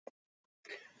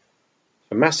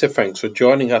A massive thanks for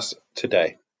joining us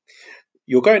today.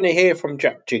 You're going to hear from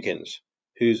Jack Jiggins,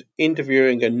 who's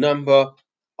interviewing a number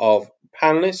of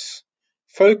panelists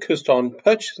focused on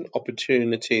purchasing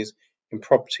opportunities in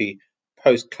property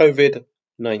post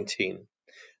COVID-19.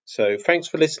 So thanks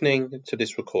for listening to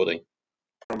this recording.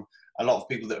 A lot of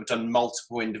people that have done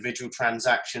multiple individual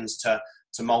transactions to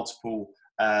multiple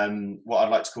what I'd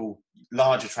like to call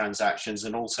larger transactions,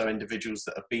 and also individuals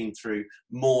that have been through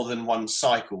more than one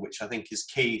cycle, which I think is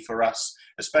key for us,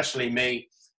 especially me,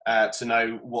 to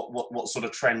know what sort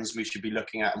of trends we should be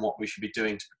looking at and what we should be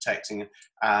doing to protecting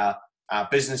our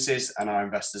businesses and our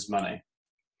investors' money.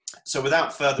 So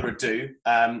without further ado,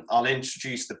 I'll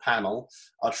introduce the panel.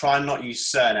 I'll try and not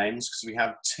use surnames because we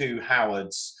have two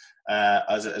Howards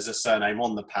as a surname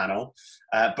on the panel,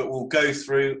 but we'll go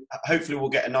through, hopefully we'll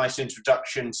get a nice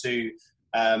introduction to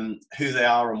who they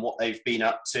are and what they've been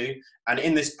up to. And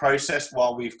in this process,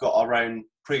 while we've got our own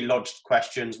pre-lodged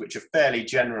questions, which are fairly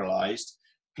generalised,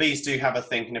 please do have a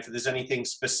think, and if there's anything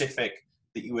specific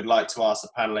that you would like to ask the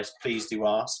panelists, please do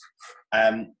ask.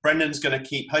 Brendan's going to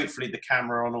keep, hopefully, the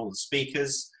camera on all the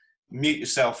speakers. Mute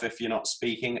yourself if you're not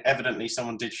speaking. Evidently,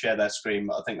 someone did share their screen,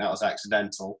 but I think that was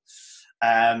accidental.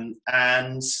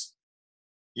 And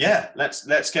yeah,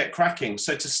 let's get cracking.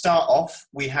 So to start off,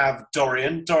 we have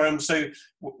Dorian. Dorian, so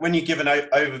when you give an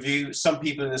overview, some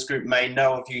people in this group may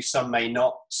know of you, some may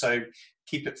not. So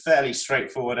keep it fairly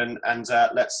straightforward, and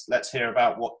let's hear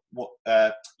about what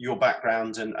your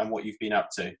background and what you've been up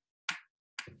to.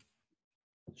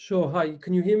 Sure. Hi.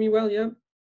 Can you hear me well? Yeah.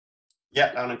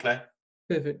 Yeah, loud and clear.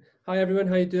 Perfect. Hi everyone.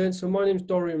 How you doing? So my name's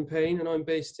Dorian Payne, and I'm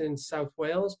based in South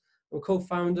Wales. I'm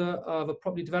co-founder of a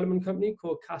property development company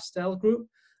called Castell Group,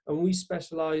 and we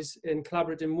specialise in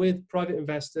collaborating with private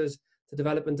investors to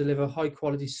develop and deliver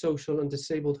high-quality social and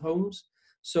disabled homes.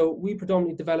 So we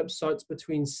predominantly develop sites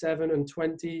between 7 and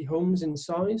 20 homes in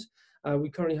size. We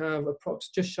currently have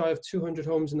just shy of 200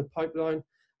 homes in the pipeline,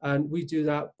 and we do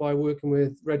that by working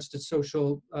with registered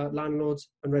social landlords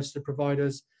and registered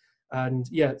providers. And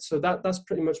yeah, so that's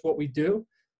pretty much what we do.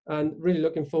 And really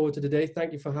looking forward to today.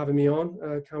 Thank you for having me on.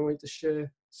 Can't wait to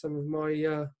share some of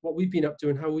my what we've been up to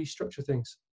and how we structure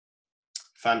things.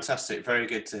 Fantastic, very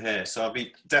good to hear. So I'll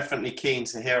be definitely keen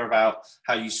to hear about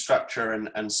how you structure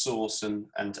and source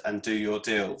and do your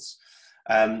deals.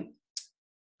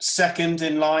 Second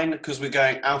in line, because we're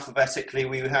going alphabetically,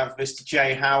 we have Mr.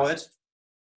 Jay Howard.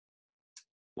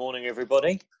 Morning,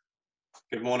 everybody.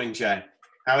 Good morning, Jay.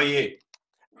 How are you?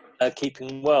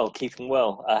 Keeping well, keeping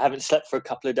well. I haven't slept for a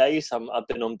couple of days. I've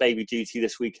been on baby duty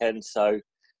this weekend, so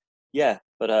yeah.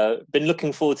 But been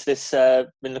looking forward to this.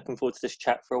 Been looking forward to this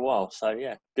chat for a while. So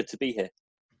yeah, good to be here.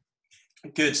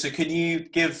 Good. So can you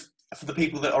give, for the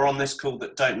people that are on this call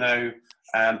that don't know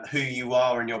who you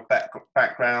are and your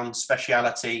background,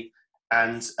 speciality,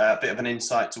 and a bit of an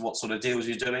insight to what sort of deals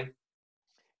you're doing?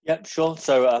 Yep, sure.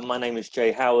 So my name is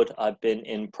Jay Howard. I've been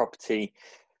in property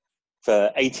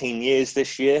for 18 years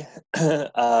this year.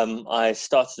 I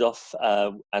started off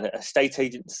at an estate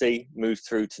agency, moved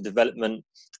through to development,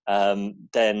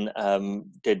 then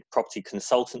did property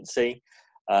consultancy.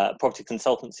 Property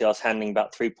consultancy, I was handling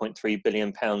about £3.3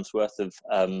 billion worth of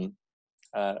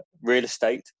real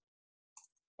estate.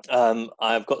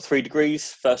 I've got 3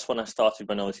 degrees. First one I started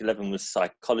when I was 11 was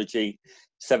psychology.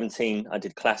 17 I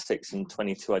did classics, and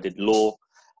 22 I did law.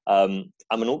 I'm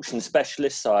an auction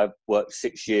specialist, so I've worked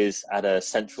 6 years at a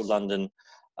central London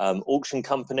auction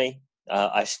company.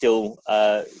 I still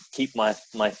keep my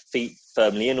feet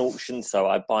firmly in auctions, so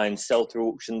I buy and sell through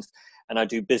auctions, and I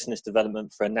do business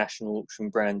development for a national auction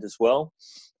brand as well.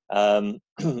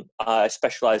 I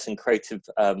specialise in creative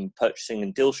purchasing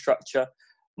and deal structure,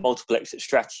 multiple exit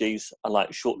strategies. I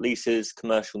like short leases,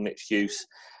 commercial mixed use,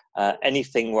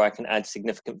 anything where I can add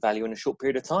significant value in a short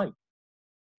period of time.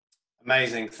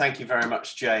 Amazing. Thank you very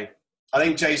much, Jay. I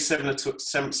think Jay's similar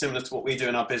to what we do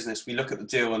in our business. We look at the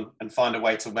deal and find a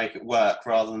way to make it work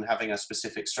rather than having a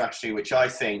specific strategy, which I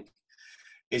think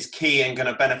is key and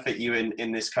going to benefit you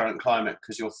in this current climate,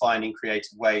 because you're finding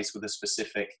creative ways with a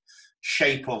specific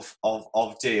shape of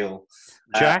deal.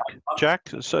 Jack,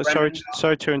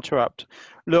 sorry to interrupt.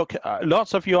 Look,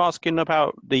 lots of you asking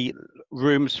about the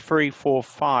rooms 3, 4,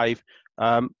 5.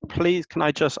 Please, can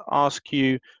I just ask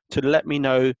you to let me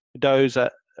know those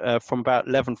from about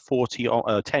 11:40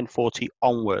 or 10:40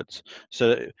 onwards.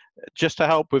 So just to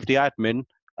help with the admin,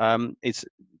 it's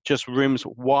just rooms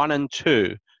 1 and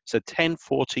 2. So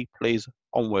 10:40, please,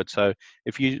 onwards. So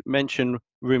if you mention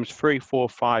rooms 3, 4,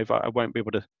 5, I won't be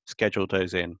able to schedule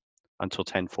those in until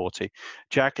 10:40.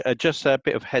 Jack, just a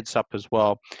bit of heads up as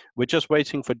well. We're just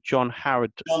waiting for John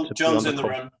Howard. John's in the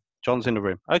room. John's in the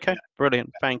room. Okay, brilliant.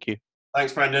 Thank you.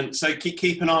 Thanks, Brendan. So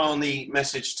keep an eye on the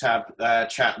message tab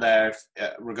chat there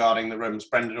regarding the rooms.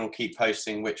 Brendan will keep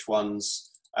posting which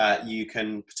ones you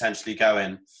can potentially go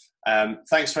in.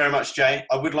 Thanks very much, Jay.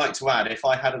 I would like to add, if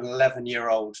I had an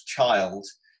 11-year-old child,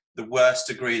 the worst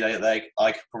degree I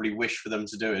could probably wish for them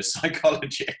to do is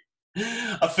psychology.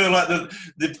 I feel like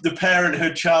the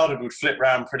parenthood childhood would flip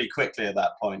round pretty quickly at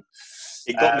that point.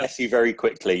 It got messy very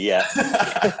quickly, yeah.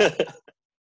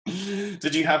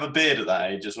 Did you have a beard at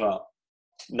that age as well?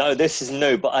 No, this is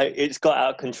new, but it's got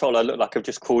out of control. I look like I've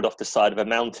just crawled off the side of a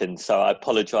mountain, so I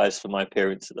apologise for my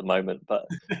appearance at the moment, but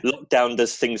lockdown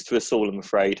does things to us all, I'm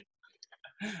afraid.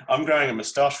 I'm growing a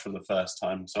moustache for the first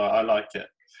time, so I like it.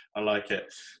 I like it.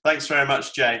 Thanks very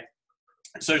much, Jay.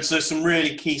 So some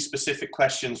really key specific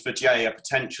questions for Jay are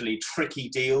potentially tricky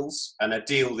deals, and a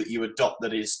deal that you adopt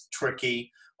that is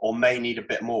tricky or may need a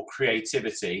bit more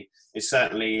creativity is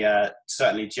certainly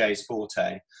Jay's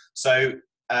forte. So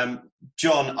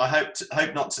John, I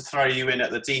hope not to throw you in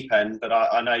at the deep end, but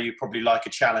I know you probably like a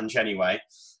challenge anyway.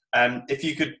 If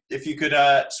you could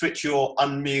switch your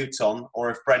unmute on, or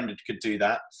if Brendan could do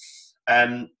that.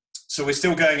 So we're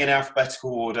still going in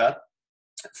alphabetical order.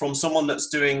 From someone that's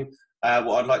doing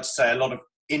what I'd like to say a lot of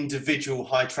individual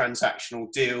high transactional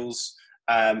deals,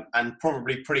 and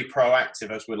probably pretty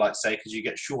proactive, as we like to say, because you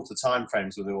get shorter time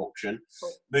frames with the auction.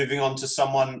 Moving on to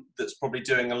someone that's probably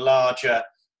doing a larger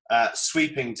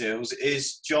sweeping deals.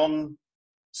 Is John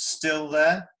still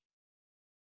there?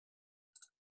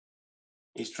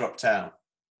 He's dropped out.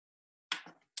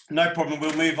 No problem.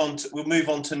 We'll move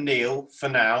on to Neil for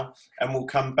now, and we'll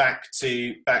come back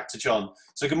to John.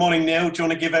 So good morning, Neil. Do you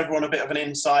want to give everyone a bit of an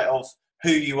insight of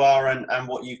who you are and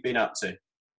what you've been up to?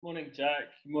 Morning, Jack.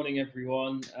 Good morning,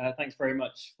 everyone. Thanks very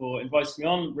much for inviting me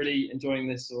on. Really enjoying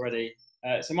this already.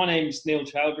 So my name's Neil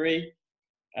Chowdhury.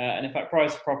 And in fact, prior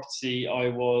to property, I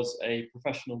was a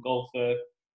professional golfer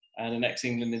and an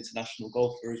ex-England international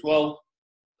golfer as well.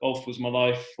 Golf was my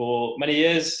life for many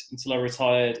years until I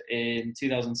retired in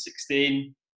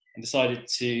 2016 and decided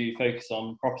to focus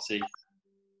on property.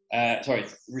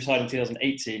 Retired in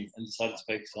 2018 and decided to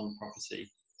focus on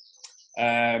property.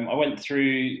 I went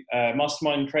through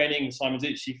mastermind training with Simon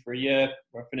Ducci for a year,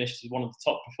 where I finished as one of the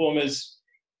top performers.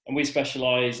 And we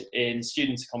specialise in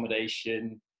student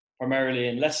accommodation, primarily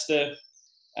in Leicester.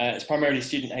 It's primarily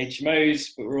student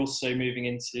HMOs, but we're also moving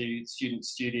into student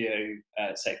studio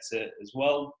sector as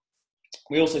well.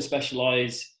 We also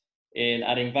specialise in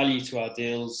adding value to our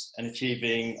deals and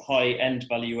achieving high-end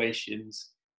valuations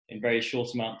in very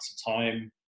short amounts of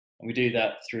time. And we do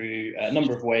that through a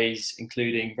number of ways,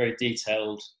 including very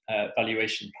detailed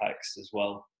valuation packs as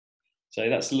well. So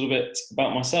that's a little bit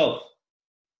about myself.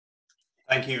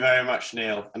 Thank you very much,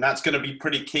 Neil. And that's going to be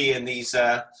pretty key in these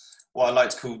what I like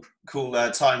to call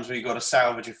times where you've got to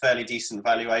salvage a fairly decent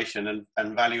valuation,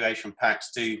 and valuation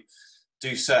packs do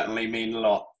certainly mean a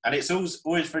lot. And it's always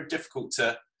very difficult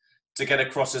to get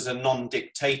across as a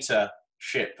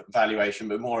non-dictatorship valuation,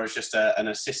 but more as just an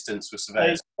assistance with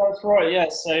surveyors. That's right, yeah.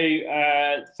 So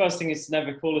the first thing is to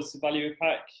never call us a value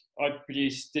pack. I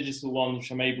produce digital ones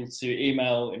which I'm able to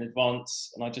email in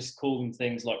advance, and I just call them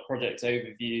things like project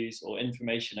overviews or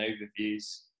information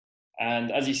overviews.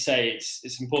 And as you say,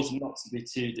 it's important not to be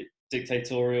too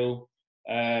dictatorial.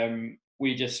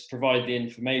 We just provide the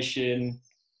information,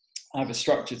 have a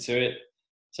structure to it.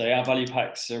 So our value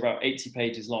packs are about 80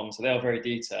 pages long, so they are very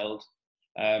detailed.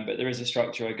 But there is a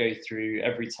structure I go through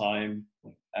every time,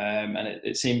 and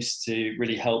it seems to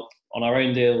really help on our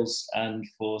own deals and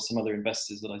for some other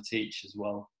investors that I teach as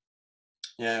well.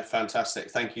 Yeah,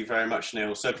 fantastic. Thank you very much,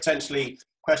 Neil. So potentially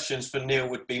questions for Neil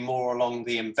would be more along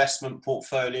the investment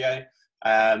portfolio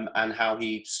and how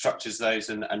he structures those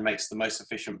and makes the most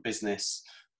efficient business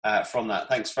from that.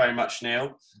 Thanks very much,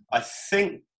 Neil. I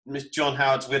think Mr. John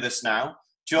Howard's with us now.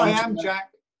 John, I am,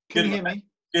 Jack. Can you hear me?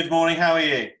 Good morning. How are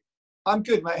you? I'm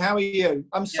good, mate. How are you?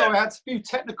 I'm sorry, I had a few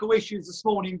technical issues this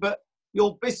morning, but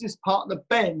your business partner,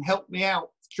 Ben, helped me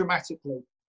out dramatically,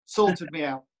 sorted me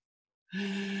out.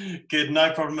 Good.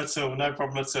 No problem at all. No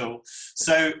problem at all.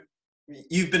 So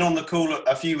you've been on the call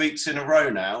a few weeks in a row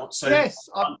now. So yes,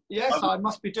 I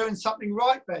must be doing something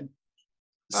right, Ben.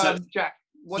 Jack,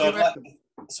 what do you reckon?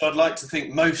 So I'd like to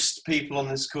think most people on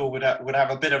this call would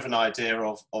have a bit of an idea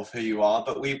of who you are,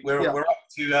 but we're up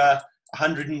to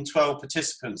 112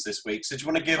 participants this week. So do you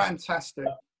want to give Fantastic.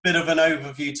 a bit of an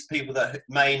overview to people that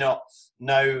may not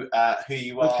know who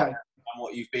you are and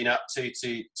what you've been up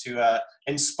to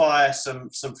inspire some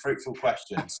fruitful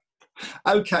questions?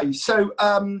 Okay, so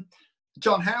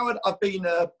John Howard, I've been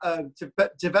a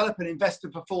developer investor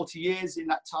for 40 years. In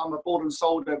that time, I bought and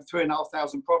sold over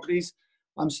 3,500 properties.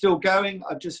 I'm still going.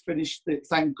 I've just finished it.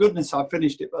 Thank goodness I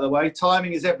finished it, by the way.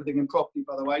 Timing is everything in property,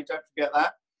 by the way. Don't forget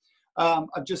that.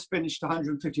 I've just finished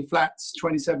 150 flats,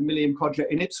 27 million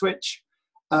project in Ipswich.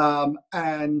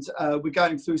 And we're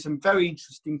going through some very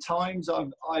interesting times.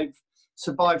 I've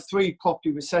survived 3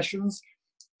 property recessions.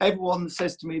 Everyone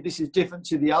says to me, this is different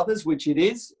to the others, which it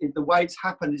is. The way it's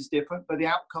happened is different, but the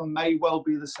outcome may well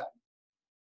be the same.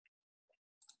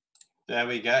 There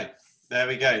we go. There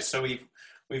we go. So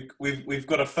we've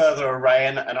got a further array,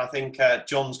 and I think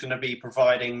John's going to be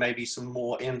providing maybe some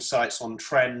more insights on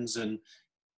trends and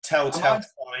telltale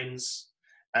signs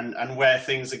and where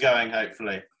things are going,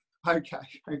 hopefully. Okay.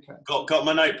 Got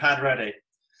my notepad ready.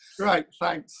 Great,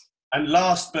 thanks. And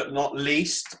last but not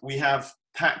least, we have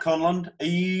Pat Conlon.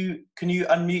 Can you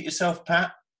unmute yourself,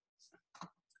 Pat?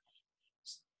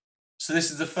 So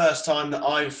this is the first time that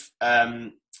I've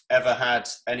ever had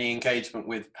any engagement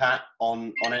with Pat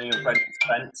on any apprentice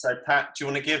event. So Pat, do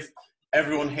you want to give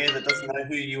everyone here that doesn't know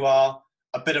who you are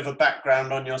a bit of a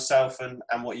background on yourself and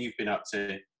what you've been up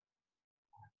to?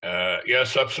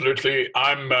 Yes, absolutely.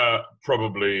 I'm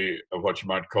probably what you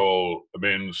might call a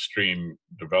mainstream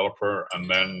developer, and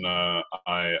then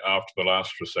after the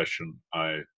last recession,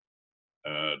 I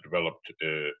developed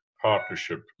a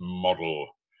partnership model.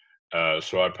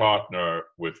 So I partner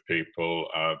with people.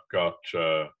 I've got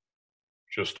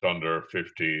just under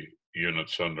 50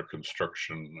 units under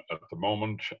construction at the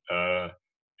moment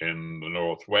in the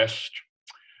Northwest.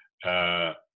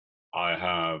 I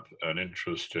have an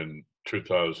interest in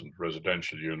 2,000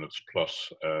 residential units plus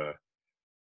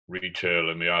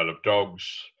retail in the Isle of Dogs.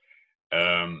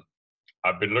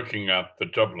 I've been looking at the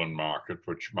Dublin market,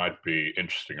 which might be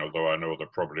interesting, although I know there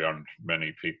probably aren't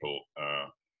many people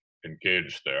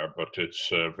engaged there, but it's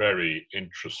very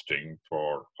interesting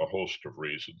for a host of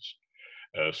reasons.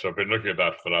 So I've been looking at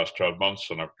that for the last 12 months,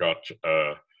 and I've got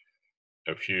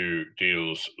a few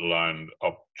deals lined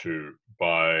up to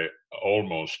buy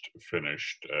almost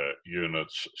finished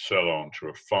units, sell on to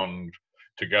a fund,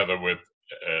 together with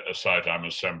a site I'm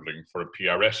assembling for a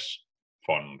PRS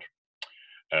fund,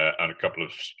 and a couple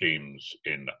of schemes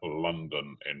in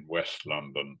London, in West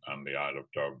London, and the Isle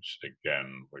of Dogs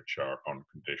again, which are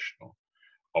unconditional.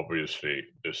 Obviously,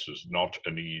 this is not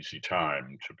an easy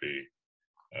time to be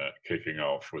kicking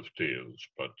off with deals,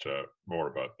 but more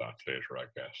about that later, I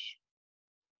guess.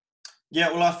 Yeah,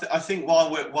 well, I think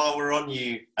while we're on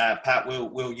you, Pat,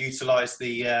 we'll utilise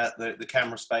the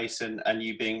camera space and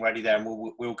you being ready there,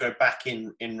 and we'll go back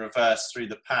in reverse through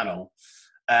the panel,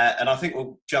 and I think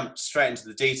we'll jump straight into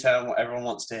the detail and what everyone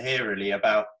wants to hear really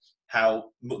about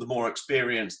how the more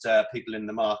experienced people in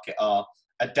the market are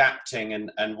adapting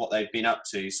and what they've been up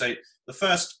to. So the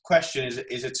first question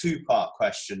is a 2-part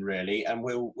question really, and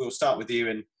we'll start with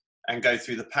you and go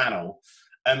through the panel.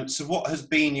 So what has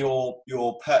been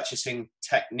your purchasing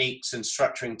techniques and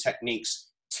structuring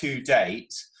techniques to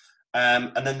date?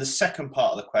 And then the second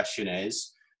part of the question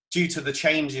is, due to the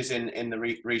changes in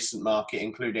the recent market,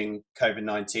 including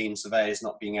COVID-19, surveyors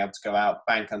not being able to go out,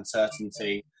 bank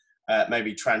uncertainty,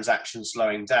 maybe transactions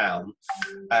slowing down,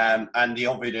 and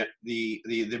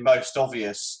the most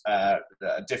obvious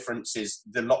difference is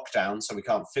the lockdown, so we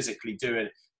can't physically do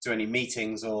any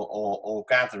meetings or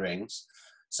gatherings.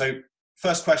 So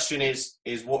first question is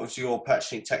what was your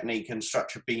purchasing technique and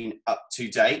structure been up to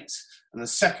date? And the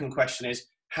second question is,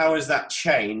 how has that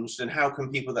changed, and how can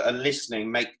people that are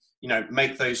listening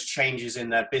make those changes in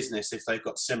their business if they've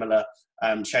got similar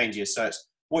changes? So it's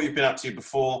what you've been up to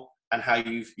before and how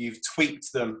you've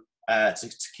tweaked them to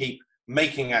keep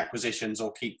making acquisitions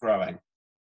or keep growing.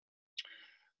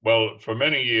 Well, for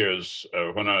many years,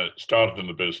 when I started in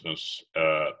the business,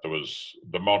 there was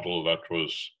the model that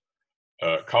was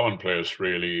commonplace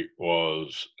really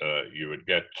was you would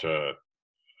get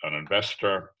an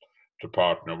investor to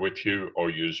partner with you, or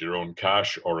use your own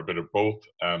cash, or a bit of both,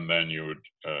 and then you would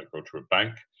go to a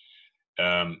bank.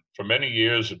 For many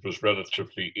years, it was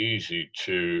relatively easy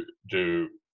to do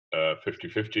a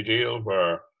 50-50 deal,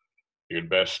 where the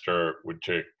investor would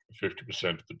take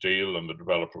 50% of the deal and the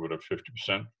developer would have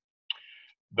 50%.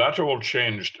 That all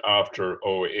changed after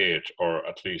 2008, or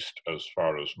at least as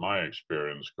far as my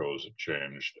experience goes, it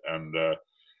changed. And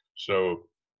so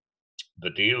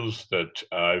the deals that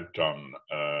I've done,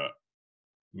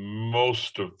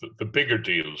 most of the bigger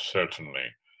deals certainly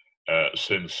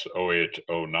since 2008,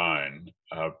 2009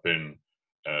 have been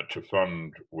to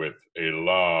fund with a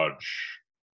large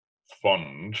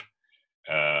fund,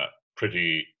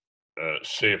 pretty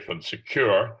safe and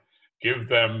secure,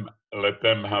 let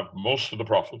them have most of the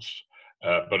profits.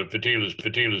 But if the deal is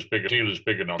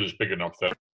big enough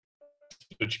that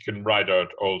that you can ride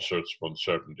out all sorts of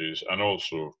uncertainties. And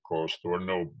also, of course, there were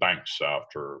no banks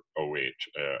after '08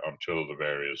 until the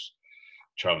various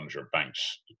challenger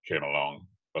banks came along,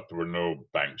 but there were no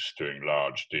banks doing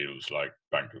large deals like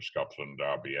Bank of Scotland,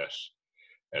 RBS,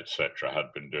 etc.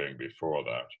 had been doing before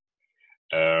that.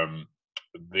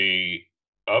 The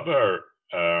other,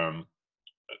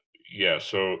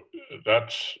 so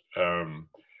that's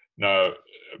now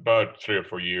about 3 or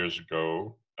 4 years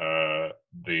ago,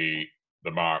 the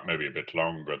mark, maybe a bit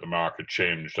longer, the market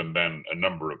changed, and then a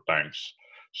number of banks,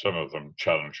 some of them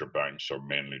challenger banks or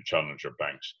mainly challenger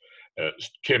banks,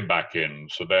 came back in.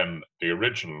 So then the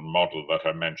original model that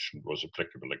I mentioned was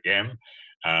applicable again,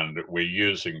 and we're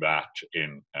using that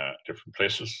in different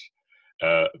places.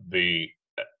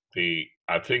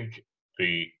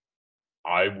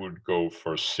 I would go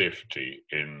for safety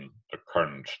in the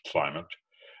current climate.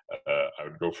 I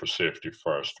would go for safety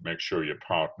first. Make sure you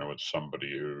partner with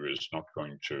somebody who is not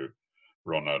going to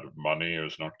run out of money, who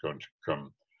is not going to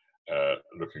come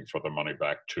looking for the money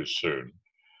back too soon.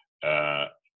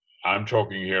 I'm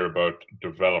talking here about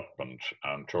development.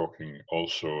 I'm talking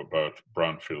also about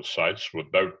brownfield sites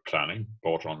without planning,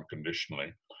 bought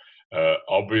unconditionally.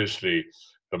 Obviously,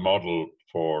 the model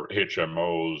for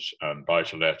HMOs and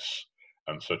buy-to-lets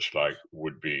and such like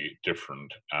would be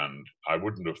different, and I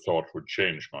wouldn't have thought would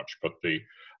change much. But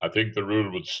I think the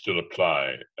rule would still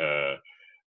apply.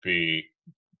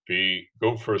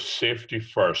 Go for safety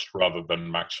first rather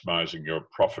than maximizing your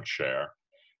profit share,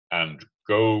 and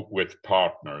go with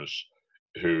partners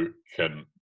who can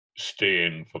stay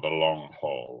in for the long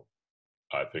haul.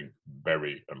 I think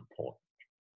very important.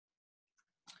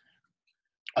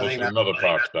 I think that's another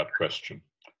part to that question.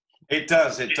 It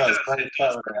does. Very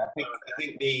thoroughly. I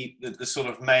think the sort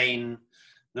of main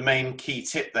key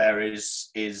tip there is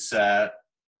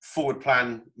forward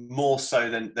plan more so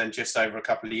than just over a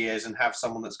couple of years, and have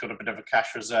someone that's got a bit of a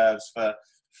cash reserves for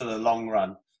the long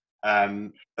run.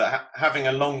 But having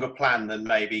a longer plan than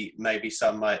maybe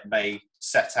some may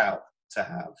set out to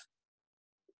have.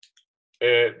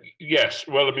 Yes.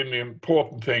 Well, I mean, the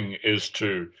important thing is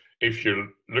to, if you're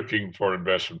looking for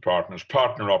investment partners,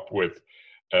 partner up with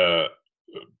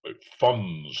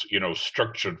funds,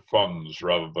 structured funds,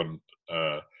 rather than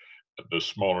the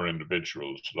smaller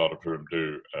individuals, a lot of whom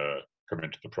do come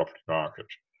into the property market.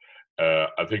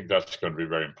 I think that's going to be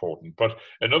very important. But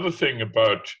another thing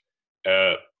about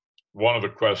one of the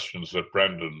questions that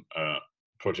Brendan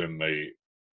put in the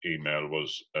email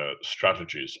was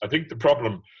strategies. I think the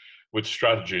problem with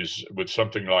strategies with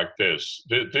something like this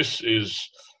is,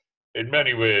 in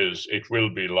many ways, it will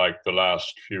be like the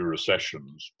last few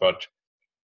recessions, but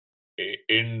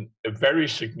in a very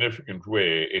significant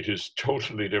way, it is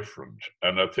totally different.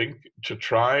 And I think to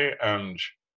try and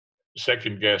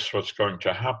second guess what's going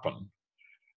to happen,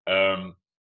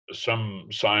 some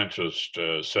scientist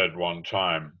said one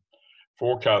time,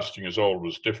 forecasting is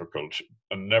always difficult,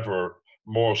 and never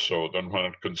more so than when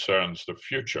it concerns the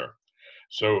future.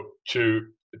 So to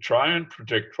try and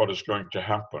predict what is going to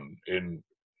happen in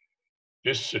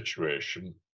this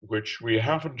situation, which we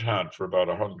haven't had for about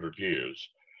 100 years,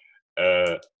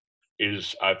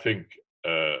 is, I think,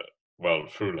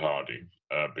 foolhardy,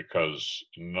 because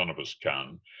none of us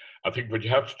can. I think what you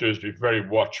have to do is be very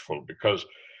watchful, because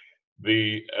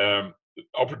there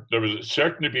will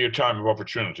certainly be a time of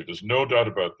opportunity. There's no doubt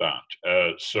about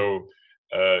that. So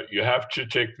you have to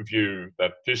take the view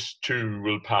that this too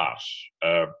will pass.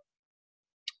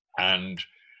 And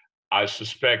I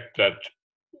suspect that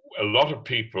a lot of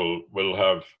people will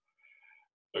have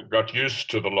got used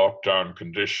to the lockdown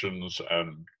conditions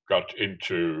and got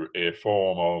into a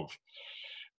form of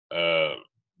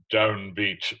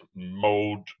downbeat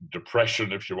mode,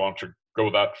 depression, if you want to go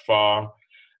that far.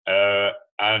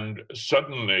 And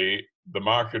suddenly the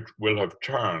market will have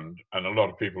turned, and a lot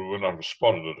of people will not have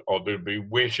spotted it, or they'll be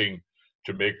waiting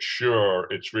to make sure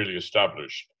it's really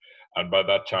established. And by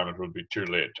that time, it will be too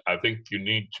late. I think you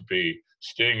need to be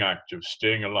staying active,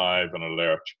 staying alive and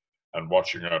alert, and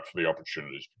watching out for the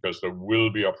opportunities, because there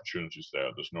will be opportunities there.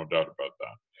 There's no doubt about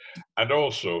that. And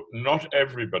also, not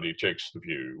everybody takes the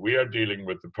view. We are dealing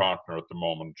with the partner at the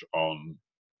moment on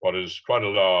what is quite a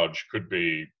large, could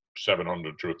be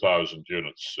 700 to 1,000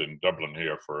 units in Dublin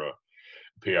here for a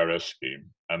PRS scheme.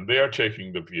 And they are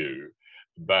taking the view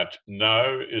that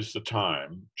now is the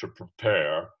time to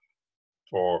prepare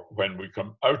for when we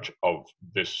come out of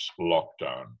this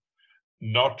lockdown,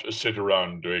 not sit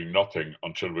around doing nothing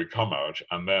until we come out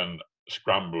and then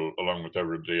scramble along with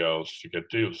everybody else to get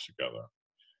deals together.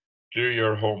 Do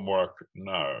your homework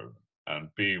now and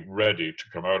be ready to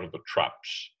come out of the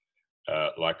traps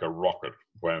like a rocket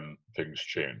when things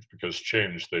change, because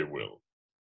change they will.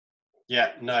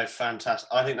 Yeah, no, fantastic.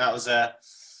 I think that was a.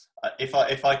 If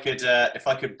I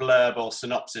could blurb or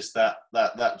synopsis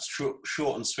that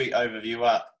short and sweet overview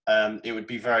up, it would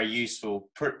be very useful.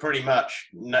 Pretty much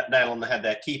nail on the head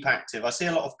there. Keep active. I see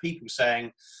a lot of people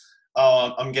saying,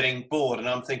 "Oh, I'm getting bored," and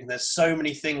I'm thinking there's so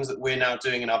many things that we're now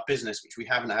doing in our business which we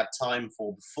haven't had time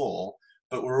for before,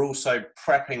 but we're also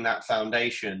prepping that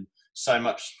foundation so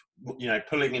much. You know,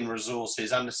 pulling in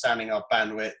resources, understanding our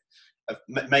bandwidth,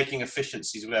 making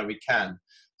efficiencies where we can.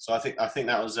 So I think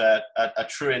that was a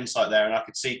true insight there, and I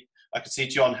could see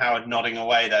John Howard nodding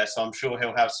away there. So I'm sure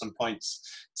he'll have some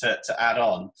points to add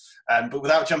on. But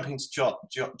without jumping to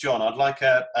John, I'd like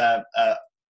I'd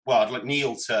like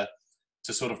Neil to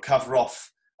sort of cover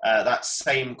off that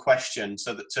same question,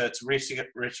 so that to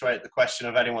reiterate the question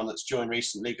of anyone that's joined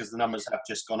recently, because the numbers have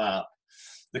just gone up.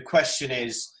 The question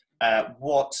is,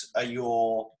 what are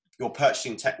your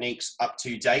purchasing techniques up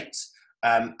to date?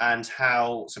 And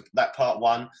how, so that part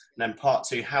one, and then part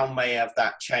two, how may have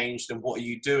that changed, and what are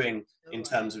you doing in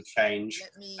terms of change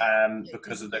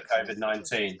because of the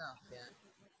COVID-19?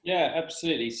 Yeah,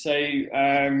 absolutely. So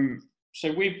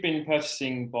so we've been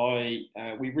purchasing by,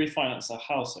 we refinanced our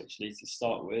house actually to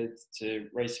start with, to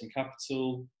raise some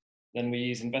capital. Then we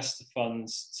use investor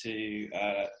funds to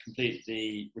complete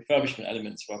the refurbishment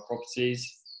elements of our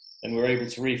properties. Then we're able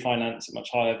to refinance at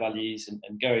much higher values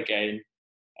and go again.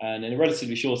 And in a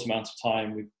relatively short amount of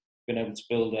time, we've been able to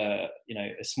build a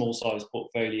small size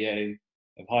portfolio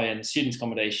of high-end student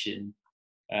accommodation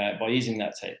by using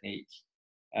that technique.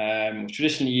 We've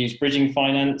traditionally used bridging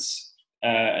finance,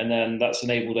 and then that's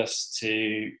enabled us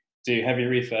to do heavy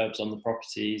refurbs on the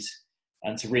properties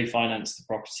and to refinance the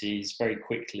properties very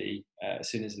quickly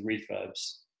as soon as the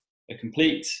refurbs are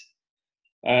complete.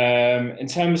 In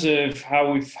terms of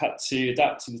how we've had to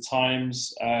adapt to the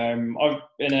times, I've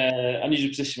been in an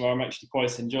unusual position where I'm actually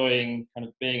quite enjoying kind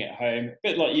of being at home, a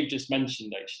bit like you've just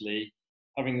mentioned actually,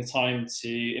 having the time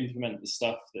to implement the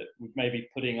stuff that we've maybe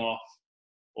putting off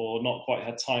or not quite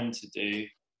had time to do.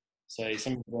 So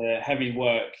some of the heavy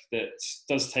work that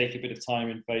does take a bit of time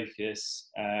and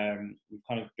focus, we've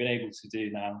kind of been able to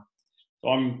do now. So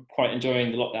I'm quite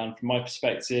enjoying the lockdown from my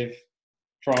perspective.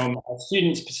 From a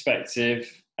student's perspective,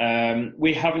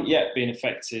 we haven't yet been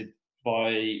affected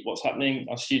by what's happening.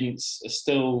 Our students are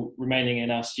still remaining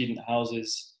in our student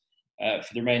houses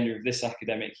for the remainder of this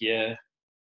academic year.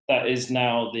 That is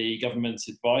now the government's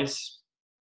advice.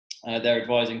 They're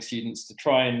advising students to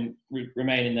try and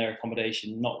remain in their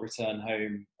accommodation, not return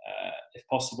home if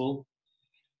possible.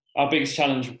 Our biggest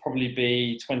challenge will probably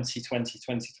be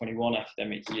 2020-2021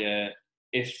 academic year,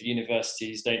 if the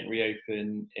universities don't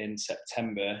reopen in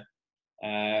September,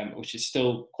 which is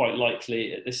still quite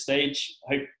likely at this stage.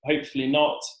 Hopefully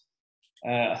not.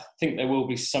 I think there will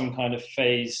be some kind of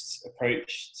phased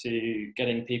approach to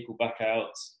getting people back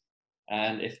out.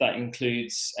 And if that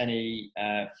includes any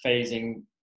phasing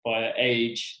by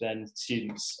age, then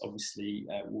students obviously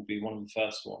will be one of the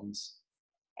first ones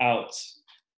out.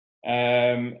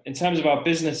 In terms of our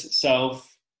business itself,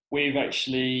 we're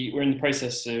in the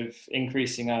process of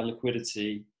increasing our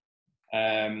liquidity.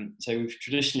 So we've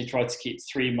traditionally tried to keep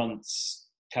 3 months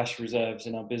cash reserves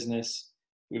in our business.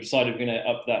 We've decided we're going to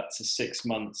up that to 6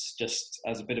 months just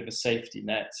as a bit of a safety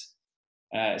net,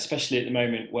 especially at the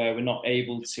moment where we're not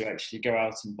able to actually go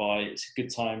out and buy. It's a good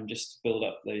time just to build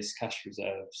up those cash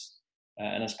reserves.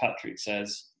 And as Patrick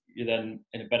says, you're then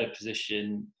in a better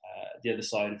position the other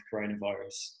side of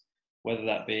coronavirus, whether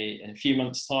that be in a few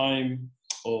months' time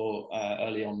or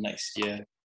early on next year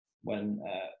when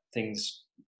things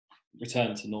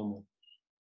return to normal.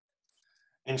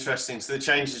 Interesting. So the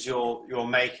changes you're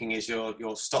making is you're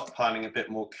stockpiling a bit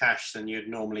more cash than you'd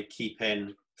normally keep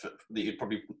in, that you'd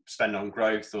probably spend on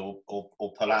growth or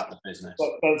pull out the business.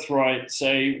 That's right.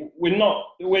 So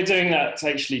we're doing that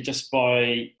actually just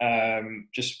by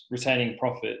just retaining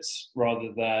profits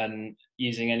rather than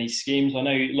using any schemes. I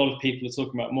know a lot of people are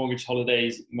talking about mortgage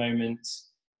holidays at the moment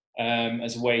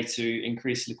as a way to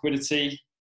increase liquidity,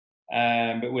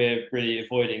 but we're really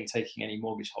avoiding taking any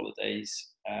mortgage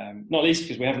holidays, not least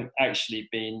because we haven't actually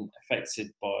been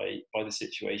affected by the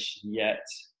situation yet.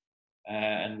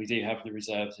 And we do have the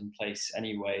reserves in place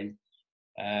anyway.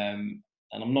 And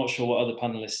I'm not sure what other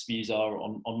panelists' views are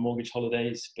on mortgage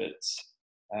holidays, but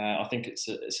I think it's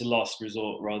a last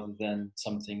resort rather than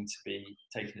something to be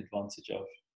taken advantage of.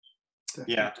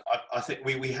 Yeah, I think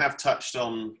we have touched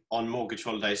on mortgage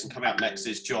holidays, and coming up next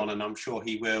is John, and I'm sure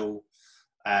he will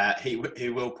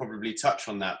probably touch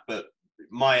on that. But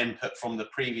my input from the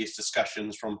previous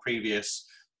discussions from previous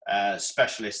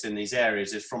specialists in these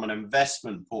areas is, from an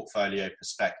investment portfolio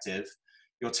perspective,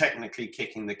 you're technically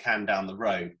kicking the can down the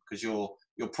road because you're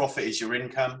your profit is your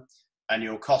income and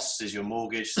your costs is your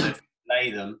mortgage. So if you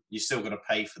delay them, you're still going to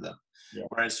pay for them. Yeah.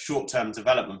 Whereas short-term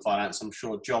development finance, I'm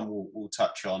sure John will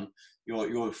touch on,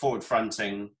 you're forward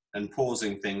fronting and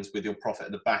pausing things with your profit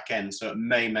at the back end. So it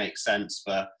may make sense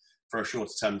for a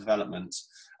shorter term development.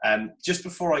 Just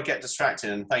before I get distracted,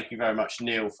 and thank you very much,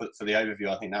 Neil, for the overview.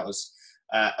 I think that was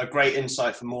a great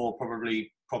insight for more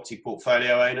probably property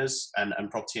portfolio owners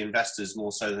and property investors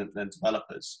more so than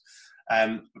developers.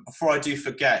 Before I do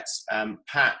forget,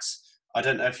 Pat, I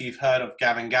don't know if you've heard of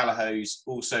Gavin Gallagher, who's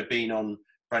also been on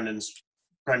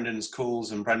Brendan's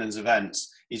calls and Brendan's events.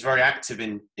 He's very active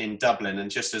in Dublin,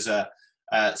 and just as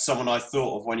someone I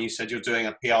thought of when you said you're doing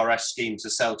a PRS scheme to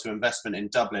sell to investment in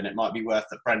Dublin, it might be worth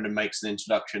that Brendan makes an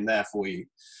introduction there for you.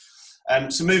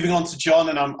 So moving on to John,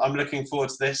 and I'm looking forward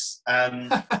to this. I'm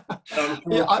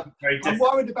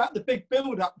worried about the big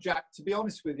build-up, Jack, to be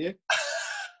honest with you.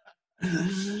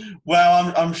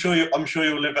 Well, I'm sure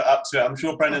you'll live it up to it. I'm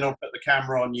sure Brendan will put the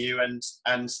camera on you. And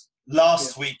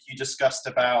last week you discussed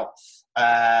about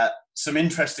some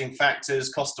interesting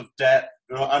factors: cost of debt,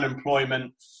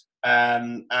 unemployment,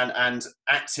 and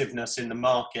activeness in the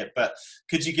market. But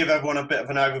could you give everyone a bit of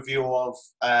an overview of,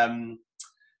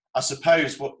 I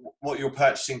suppose, what your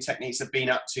purchasing techniques have been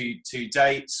up to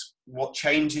date, what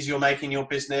changes you're making in your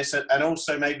business, and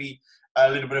also maybe a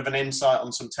little bit of an insight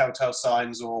on some telltale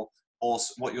signs or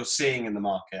what you're seeing in the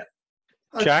market?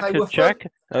 Jack,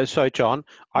 sorry, John,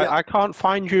 yeah. I can't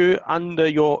find you under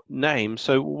your name.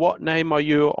 So what name are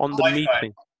you on the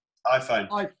meeting? iPhone.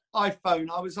 I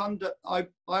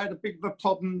had a bit of a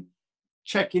problem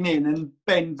checking in, and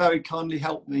Ben very kindly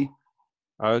helped me.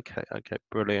 Okay,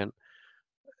 brilliant.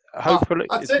 Hopefully,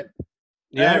 that's it.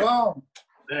 Yeah,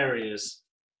 there he is.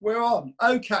 We're on.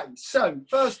 Okay, so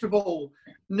first of all,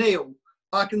 Neil,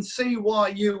 I can see why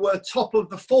you were top of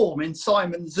the form in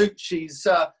Simon Zucchi's,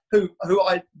 who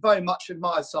I very much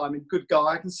admire. Simon, good guy.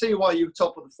 I can see why you were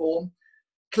top of the form.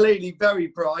 Clearly very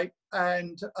bright,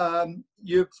 and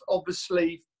you've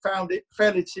obviously found it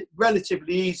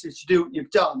relatively easy to do what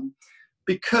you've done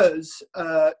because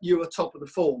you were top of the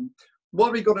form.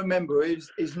 What we've got to remember is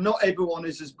not everyone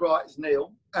is as bright as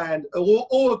Neil, and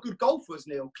or a good golfer as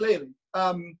Neil, clearly.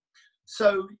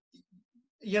 So,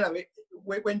 you know,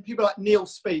 when people like Neil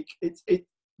speak,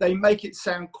 they make it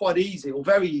sound quite easy or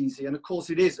very easy, and of course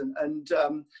it isn't. And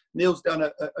Neil's done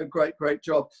a great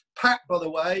job. Pat, by the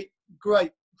way,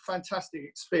 great, fantastic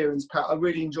experience, Pat. I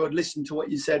really enjoyed listening to what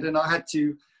you said, and I had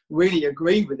to really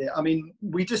agree with it. I mean,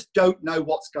 we just don't know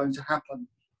what's going to happen.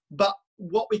 But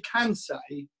what we can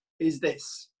say is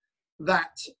this,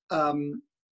 that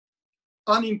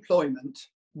unemployment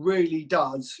really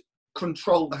does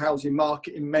control the housing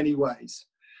market in many ways.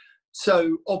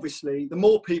 So obviously, the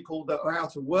more people that are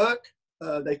out of work,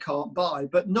 they can't buy.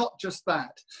 But not just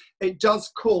that, it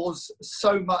does cause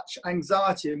so much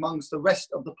anxiety amongst the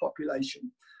rest of the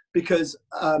population because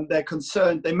they're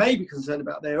concerned, they may be concerned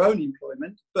about their own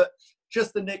employment, but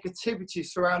just the negativity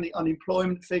surrounding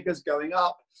unemployment figures going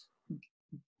up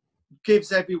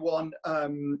gives everyone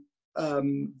the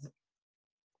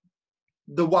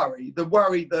worry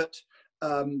that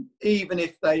even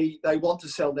if they want to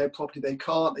sell their property, they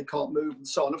can't move and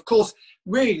so on. Of course,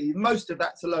 really, most of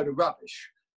that's a load of rubbish,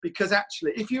 because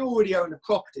actually, if you already own a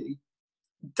property,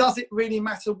 does it really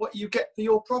matter what you get for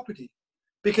your property?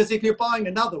 Because if you're buying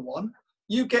another one,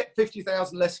 you get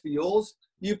 50,000 less for yours.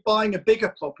 You're buying a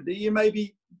bigger property, you may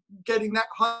be getting that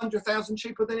 100,000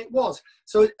 cheaper than it was.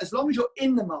 So as long as you're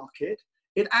in the market,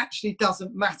 it actually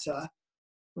doesn't matter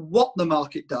what the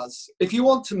market does. If you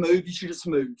want to move, you should just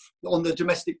move on the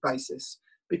domestic basis,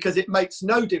 because it makes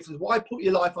no difference. Why put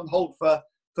your life on hold for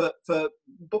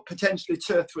potentially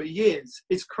 2 or 3 years?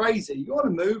 It's crazy. You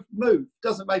want to move.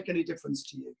 Doesn't make any difference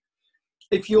to you.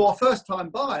 If you're a first-time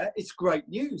buyer, it's great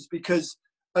news because,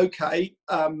 okay,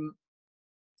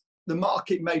 the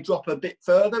market may drop a bit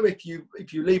further if you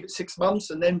leave it 6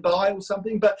 months and then buy or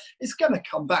something, but it's going to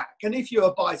come back. And if you're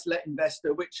a buy-to-let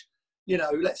investor, which, you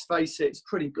know, let's face it, it's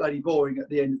pretty bloody boring at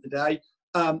the end of the day.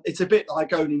 It's a bit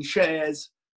like owning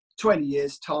shares. 20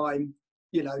 years' time,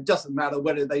 you know, it doesn't matter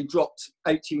whether they dropped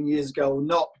 18 years ago or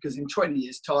not, because in 20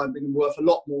 years' time, they're worth a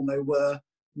lot more than they were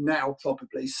now,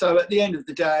 probably. So at the end of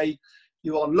the day,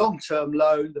 you're on long-term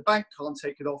loan. The bank can't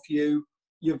take it off you.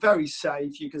 You're very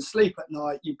safe. You can sleep at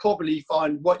night. You probably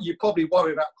find what you probably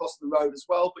worry about crossing the road as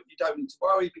well, but you don't need to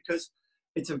worry because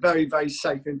it's a very, very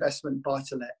safe investment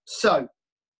buy-to-let. So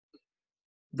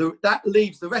that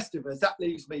leaves the rest of us, that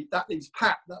leaves me, that leaves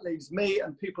Pat, that leaves me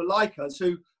and people like us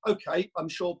who, okay, I'm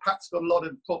sure Pat's got a lot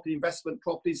of property investment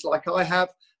properties like I have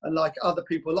and like other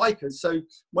people like us. So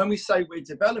when we say we're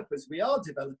developers, we are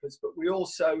developers, but we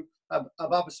also have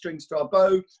other strings to our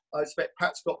bow. I expect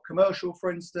Pat's got commercial, for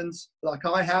instance, like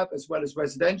I have, as well as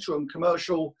residential and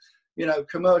commercial. You know,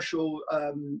 commercial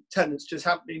tenants just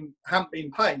haven't been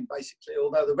paying, basically,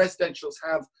 although the residentials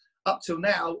have. Up till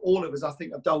now, all of us, I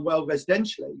think, have done well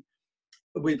residentially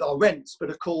with our rents. But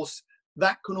of course,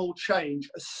 that can all change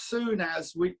as soon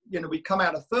as we come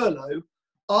out of furlough.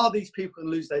 Are these people going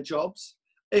to lose their jobs?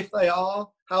 If they are,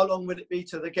 how long will it be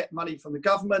till they get money from the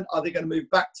government? Are they going to move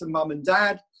back to mum and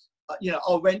dad?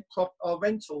 Our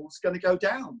rental's going to go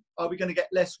down. Are we going to get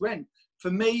less rent?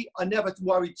 For me, I never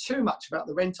worry too much about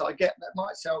the rent I get. That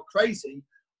might sound crazy.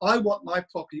 I want my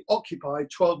property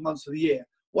occupied 12 months of the year.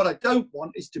 What I don't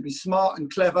want is to be smart and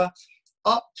clever,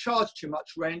 charge too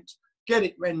much rent, get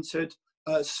it rented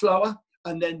slower,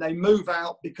 and then they move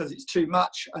out because it's too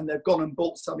much and they've gone and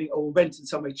bought something or rented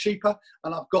somewhere cheaper,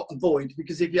 and I've got a void.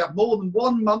 Because if you have more than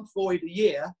 1 month void a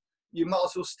year, you might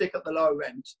as well stick at the lower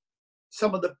rent.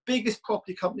 Some of the biggest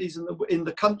property companies in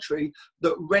the country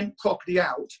that rent property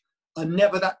out are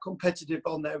never that competitive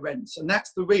on their rents. And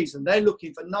that's the reason. They're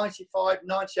looking for 95,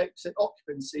 98%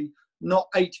 occupancy, not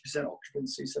 80%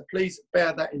 occupancy. So please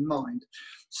bear that in mind.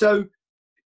 So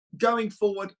going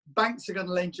forward, banks are going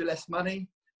to lend you less money.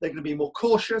 They're going to be more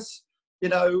cautious,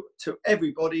 to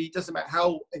everybody. It doesn't matter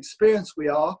how experienced we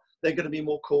are, they're going to be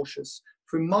more cautious.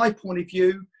 From my point of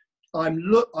view, I'm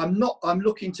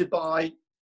looking to buy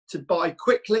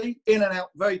quickly, in and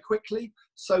out very quickly,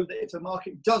 so that if the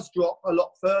market does drop a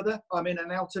lot further, I'm in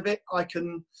and out of it. I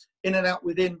can in and out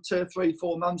within 2, 3,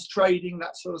 4 months, trading,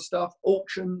 that sort of stuff,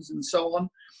 auctions and so on,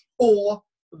 or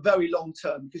very long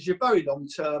term, because you're very long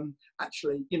term,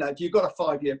 actually, if you've got a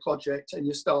 5-year project and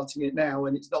you're starting it now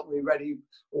and it's not really ready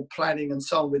or planning and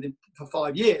so on with it for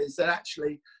 5 years, then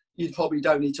actually you probably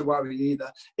don't need to worry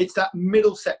either. It's that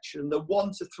middle section, the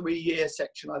 1 to 3 year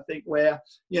section, I think, where,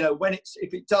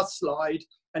 if it does slide,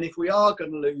 and if we are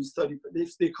going to lose 30%,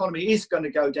 if the economy is going to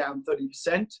go down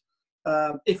 30%,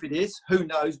 if it is, who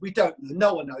knows? We don't know.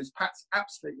 No one knows. Pat's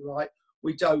absolutely right.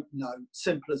 We don't know.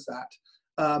 Simple as that.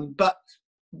 But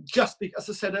as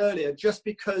I said earlier, just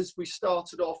because we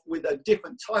started off with a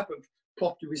different type of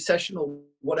property recession or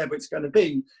whatever it's going to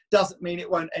be, doesn't mean it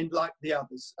won't end like the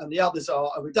others. And the others are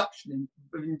a reduction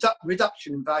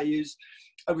in values,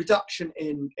 a reduction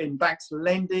in banks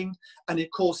lending, and of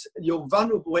course you're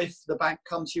vulnerable if the bank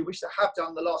comes to you, which they have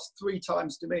done the last 3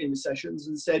 times to me in recessions,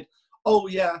 and said, oh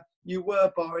yeah, you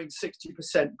were borrowing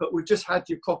 60%, but we've just had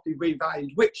your property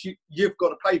revalued, which you've got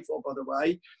to pay for, by the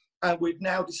way. And we've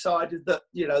now decided that,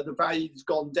 the value's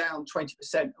gone down 20%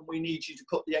 and we need you to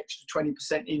put the extra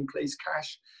 20% in, please,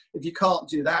 cash. If you can't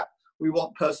do that, we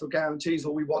want personal guarantees,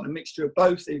 or we want a mixture of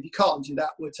both. If you can't do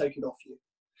that, we'll take it off you.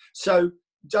 So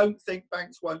don't think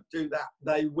banks won't do that.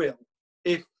 They will.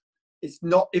 If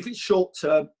it's short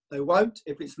term, they won't.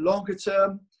 If it's longer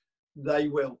term, they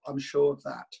will. I'm sure of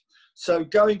that. So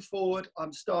going forward,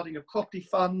 I'm starting a property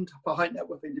fund for high net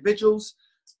worth individuals.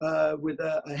 With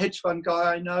a hedge fund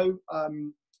guy I know,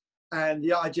 and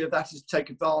the idea of that is to take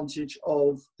advantage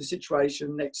of the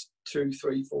situation next 2,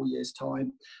 3, 4 years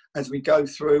time. As we go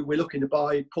through, we're looking to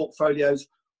buy portfolios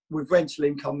with rental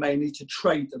income mainly, to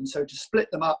trade them, so to split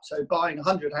them up, so buying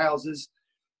 100 houses,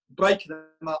 breaking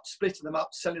them up, splitting them up,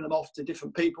 selling them off to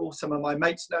different people, some of my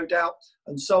mates no doubt,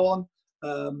 and so on,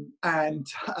 and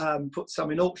put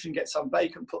some in auction, get some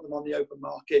vacant, put them on the open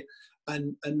market,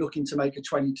 and looking to make a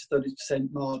 20 to 30%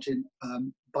 margin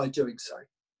by doing so.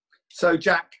 So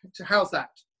Jack, how's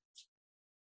that?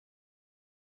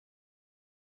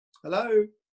 Hello?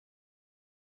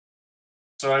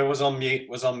 Sorry, was on mute.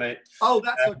 Oh,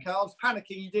 that's okay. I was panicking.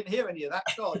 You didn't hear any of that,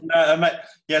 God. No, mate.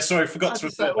 Yeah, sorry, forgot to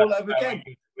say it all over again.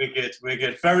 We're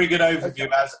good. Very good overview,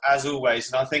 okay, as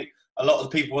always. And I think a lot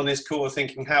of the people on this call are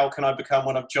thinking, how can I become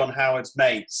one of John Howard's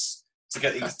mates to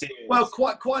get these deals? Well,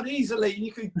 quite easily.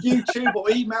 You can YouTube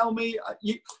or email me.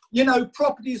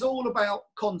 Property is all about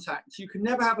contacts. You can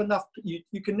never have enough.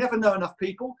 You can never know enough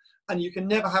people, and you can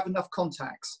never have enough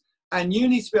contacts. And you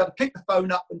need to be able to pick the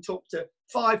phone up and talk to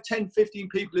 5, 10, 15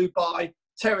 people who buy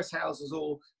terrace houses,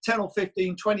 or 10 or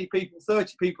 15, 20 people,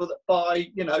 30 people that buy,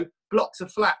 blocks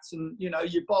of flats. And, you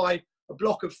buy a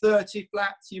block of 30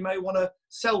 flats, you may want to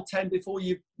sell 10 before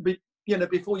you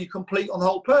complete on the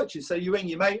whole purchase. So you ring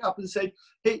your mate up and say,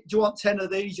 hey, do you want 10 of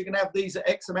these? You can have these at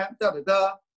X amount,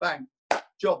 bang,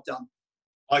 job done.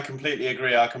 I completely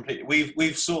agree.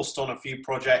 We've sourced on a few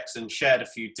projects and shared a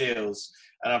few deals,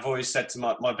 and I've always said to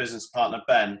my business partner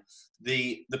Ben,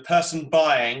 the person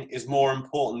buying is more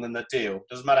important than the deal.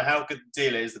 Doesn't matter how good the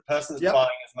deal is, the person that's buying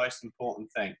is the most important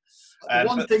thing.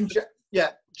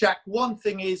 Jack, one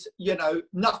thing is,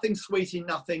 nothing sweet in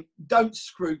nothing. Don't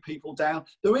screw people down.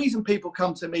 The reason people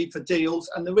come to me for deals,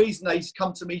 and the reason they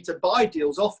come to me to buy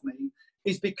deals off me,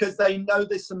 is because they know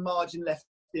there's some margin left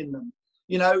in them.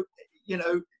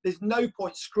 There's no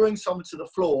point screwing someone to the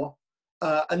floor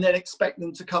and then expect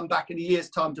them to come back in a year's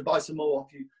time to buy some more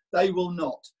off you. They will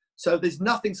not. So there's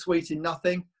nothing sweet in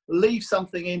nothing. Leave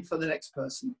something in for the next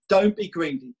person. Don't be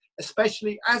greedy,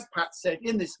 especially, as Pat said,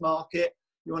 in this market.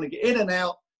 You want to get in and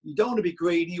out. You don't want to be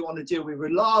greedy. You want to deal with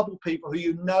reliable people who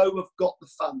you know have got the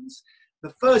funds.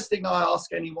 The first thing I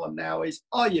ask anyone now is,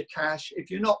 are you cash? If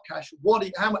you're not cash,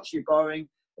 how much are you borrowing?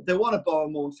 If they want to borrow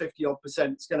more than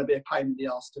 50-odd%, it's going to be a pain in the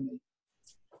arse to me.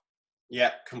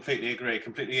 Yeah, completely agree.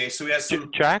 So we have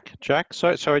some... Jack,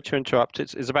 sorry to interrupt.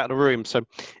 It's about the room. So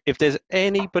if there's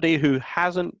anybody who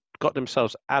hasn't got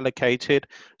themselves allocated,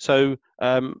 so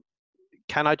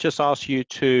can I just ask you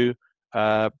to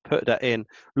put that in?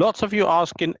 Lots of you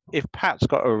asking if Pat's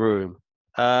got a room.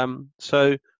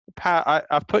 So Pat,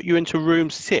 I've put you into room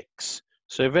 6.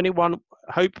 So if anyone,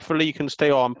 hopefully you can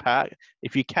stay on, Pat.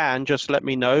 If you can, just let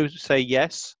me know. Say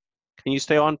yes. Can you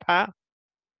stay on, Pat?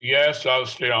 Yes, I'll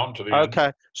stay on to the end.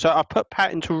 Okay, so I put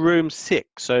Pat into room 6.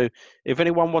 So if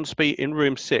anyone wants to be in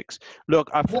room 6,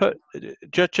 look, I've put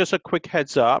just a quick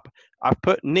heads up. I've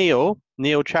put Neil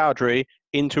Chowdhury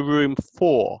into room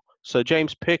 4. So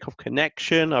James Pick of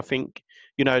Connection, I think,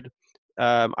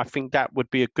 I think that would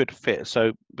be a good fit.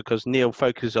 So because Neil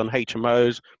focuses on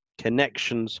HMOs,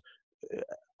 Connections,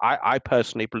 I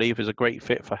personally believe is a great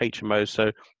fit for HMOs.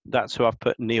 So that's who I've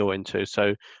put Neil into.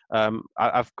 So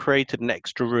I've created an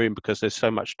extra room because there's so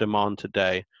much demand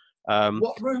today.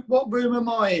 What room am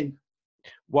I in?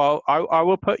 Well, I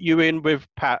will put you in with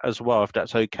Pat as well, if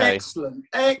that's okay. Excellent.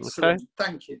 Okay?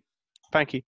 Thank you.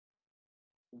 Thank you.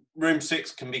 Room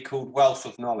 6 can be called wealth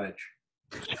of knowledge.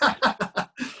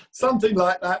 Something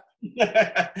like that.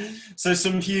 So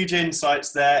some huge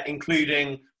insights there,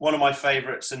 including one of my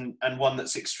favourites and one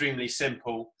that's extremely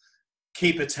simple.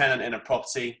 Keep a tenant in a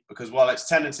property, because while it's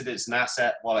tenanted, it's an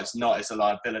asset. While it's not, it's a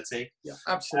liability. Yeah,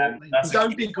 absolutely.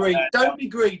 Don't be greedy. Don't be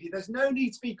greedy. There's no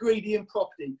need to be greedy in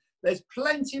property. There's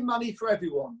plenty of money for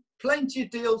everyone. Plenty of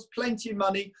deals, plenty of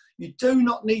money. You do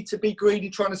not need to be greedy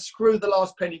trying to screw the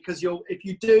last penny, because if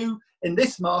you do in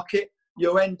this market,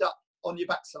 you'll end up on your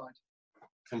backside.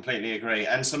 Completely agree.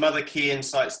 And some other key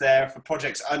insights there. For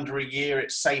projects under a year,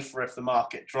 it's safer if the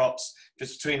market drops. If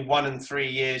it's between 1 and 3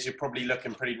 years, you're probably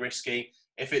looking pretty risky.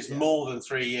 If it's more than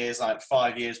 3 years, like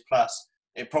 5 years plus,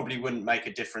 it probably wouldn't make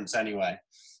a difference anyway.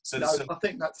 So no, I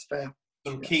think that's fair.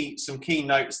 Some key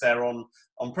notes there on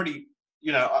pretty,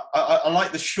 I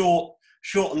like the short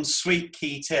and sweet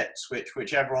key tips,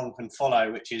 which everyone can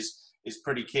follow, which is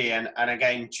pretty key. And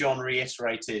again, John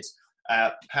reiterated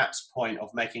Pat's point of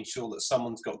making sure that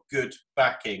someone's got good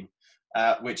backing,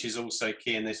 which is also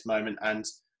key in this moment, and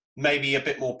maybe a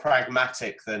bit more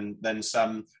pragmatic than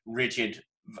some rigid,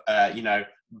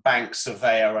 bank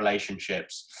surveyor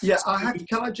relationships. Yeah,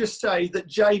 can I just say that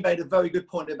Jay made a very good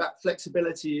point about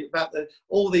flexibility, about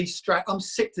all these I'm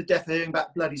sick to death of hearing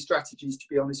about bloody strategies, to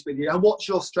be honest with you. And what's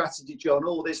your strategy, John?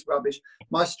 All this rubbish.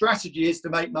 My strategy is to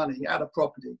make money out of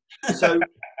property. So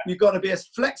you've got to be as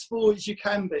flexible as you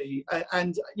can be.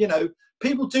 And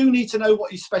people do need to know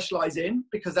what you specialise in,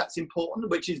 because that's important,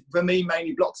 which is, for me,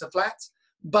 mainly blocks of flats.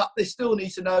 But they still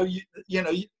need to know,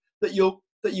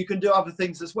 that you can do other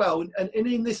things as well. And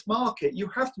in this market, you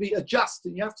have to be adjust,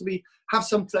 and you have to have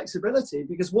some flexibility,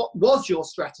 because what was your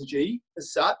strategy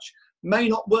as such may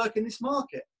not work in this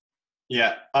market.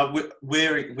 Yeah,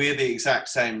 we're the exact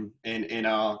same in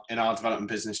our development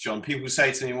business, John. People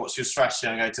say to me, "What's your strategy?"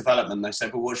 And I go, "Development." They say,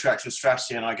 "But what's your actual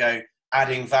strategy?" And I go,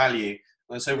 "Adding value."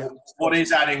 And I say, "What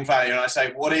is adding value?" And I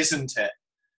say, "What isn't it?"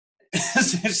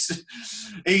 It's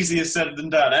easier said than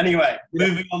done. Anyway,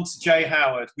 moving on to Jay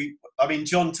Howard.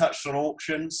 John touched on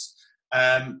auctions.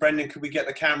 Brendan, could we get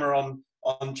the camera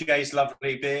on Jay's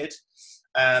lovely beard?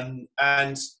 And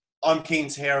I'm keen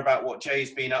to hear about what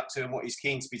Jay's been up to and what he's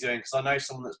keen to be doing, because I know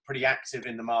someone that's pretty active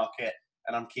in the market,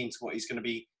 and I'm keen to what he's going to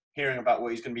be hearing about,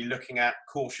 what he's going to be looking at,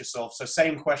 cautious of. So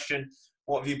same question,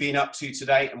 what have you been up to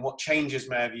today, and what changes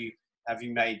have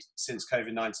you made since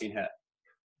COVID-19 hit?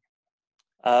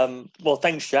 Well,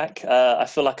 thanks, Jack. I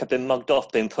feel like I've been mugged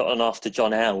off being put on after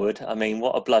John Howard. I mean,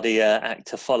 what a bloody act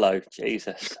to follow.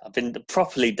 Jesus, I've been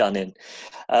properly done in.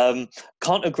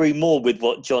 Can't agree more with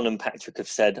what John and Patrick have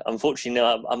said. Unfortunately,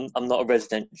 I'm not a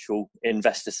residential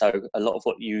investor, so a lot of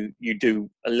what you do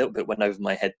a little bit went over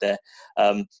my head there.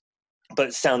 But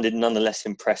it sounded nonetheless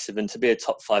impressive. And to be a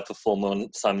top 5 performer on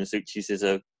Simon Zucchi's is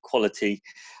a quality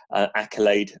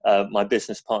accolade. My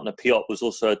business partner, Piotr, was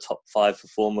also a top 5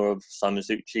 performer of Simon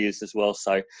Zucchi's as well.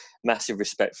 So massive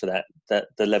respect for that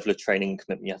the level of training and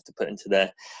commitment you have to put into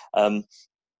there.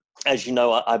 As you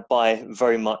know, I buy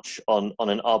very much on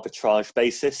an arbitrage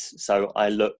basis. So I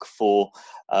look for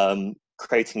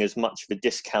creating as much of a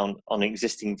discount on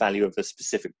existing value of a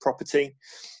specific property,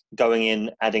 going in,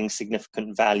 adding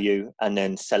significant value, and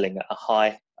then selling at a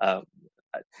high.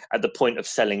 At the point of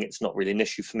selling, it's not really an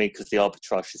issue for me because the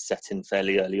arbitrage is set in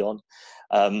fairly early on.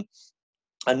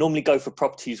 I normally go for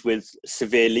properties with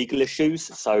severe legal issues.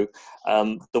 So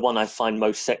the one I find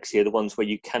most sexy are the ones where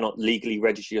you cannot legally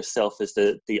register yourself as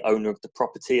the owner of the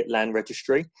property at land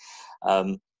registry.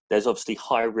 There's obviously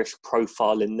high risk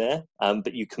profile in there,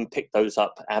 but you can pick those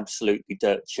up absolutely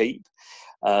dirt cheap.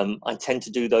 I tend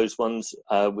to do those ones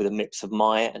with a mix of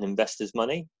my and investors'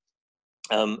 money,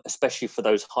 especially for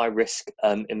those high risk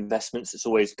investments. It's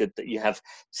always good that you have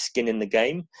skin in the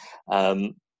game.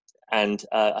 And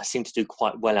I seem to do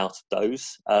quite well out of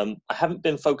those. I haven't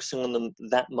been focusing on them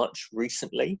that much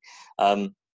recently.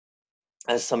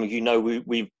 As some of you know,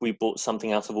 we bought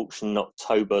something out of auction in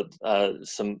October,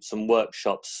 some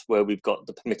workshops where we've got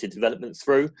the permitted development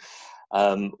through.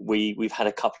 We've had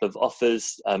a couple of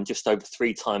offers, just over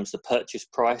 3 times the purchase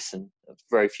price, and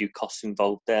very few costs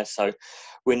involved there. So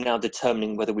we're now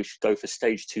determining whether we should go for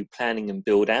stage 2 planning and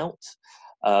build out,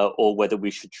 or whether we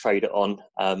should trade it on.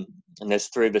 And there's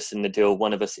 3 of us in the deal.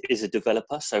 One of us is a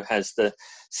developer, so has the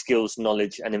skills,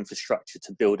 knowledge and infrastructure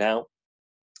to build out.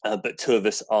 But 2 of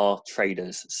us are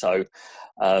traders. So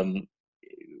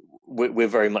we're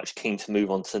very much keen to move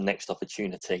on to the next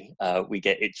opportunity. We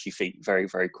get itchy feet very,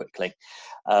 very quickly.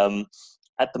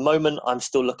 At the moment, I'm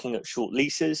still looking at short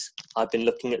leases. I've been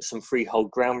looking at some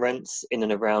freehold ground rents in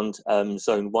and around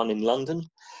Zone 1 in London.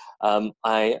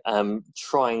 I am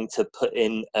trying to put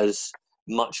in as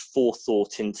much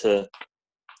forethought into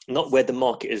not where the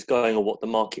market is going or what the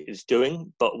market is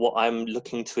doing, but what I'm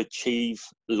looking to achieve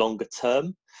longer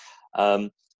term.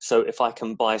 So if I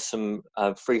can buy some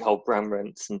freehold ground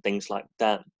rents and things like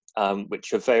that,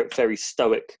 which are very, very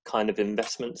stoic kind of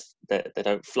investments that they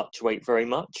don't fluctuate very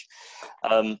much.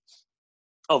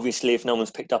 Obviously, if no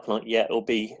one's picked up on it yet, it'll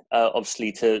be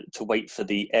obviously to wait for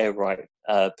the air right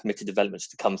permitted developments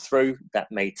to come through. That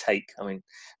may take, I mean,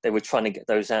 they were trying to get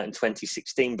those out in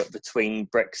 2016, but between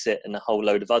Brexit and a whole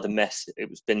load of other mess, it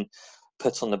was been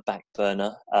put on the back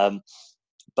burner.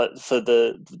 But for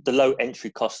the low entry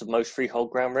cost of most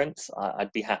freehold ground rents,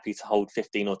 I'd be happy to hold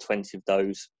 15 or 20 of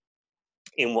those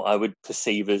in what I would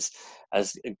perceive as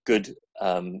a good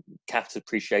capital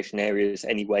appreciation areas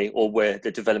anyway, or where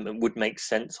the development would make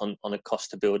sense on a cost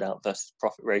to build out versus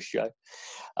profit ratio.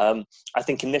 I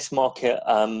think in this market,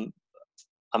 I'm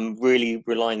really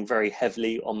relying very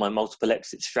heavily on my multiple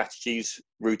exit strategies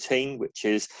routine, which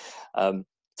is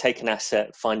take an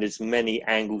asset, find as many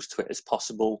angles to it as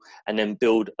possible, and then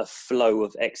build a flow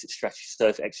of exit strategy. So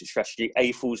if exit strategy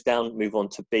A falls down, move on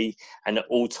to B, and at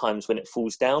all times when it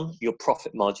falls down, your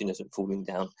profit margin isn't falling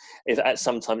down. If at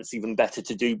some time it's even better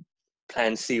to do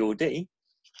plan C or D,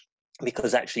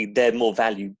 because actually they're more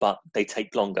value, but they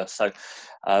take longer. So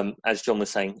as John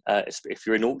was saying, if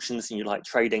you're in auctions and you like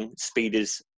trading, speed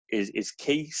is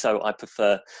key. So I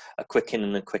prefer a quick in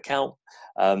and a quick out.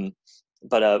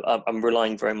 But I'm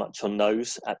relying very much on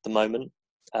those at the moment.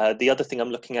 The other thing I'm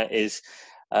looking at is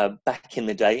back in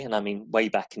the day, and I mean way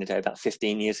back in the day, about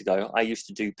 15 years ago, I used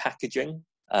to do packaging.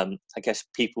 I guess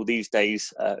people these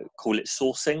days call it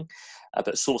sourcing,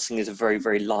 but sourcing is a very,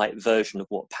 very light version of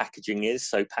what packaging is.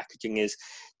 So packaging is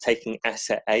taking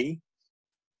asset A,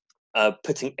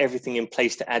 putting everything in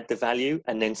place to add the value,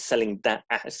 and then selling that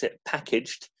asset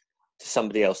packaged to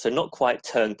somebody else. So not quite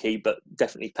turnkey, but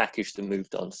definitely packaged and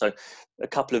moved on. So a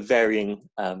couple of varying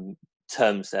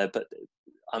terms there, but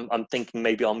I'm thinking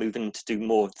maybe I'll move in to do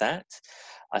more of that.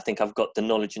 I think I've got the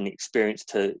knowledge and the experience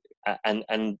to, and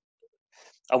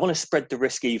I want to spread the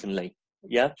risk evenly.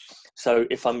 Yeah. So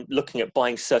if I'm looking at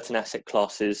buying certain asset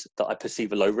classes that I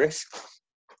perceive a low risk,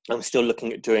 I'm still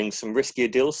looking at doing some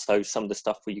riskier deals. So some of the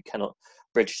stuff where you cannot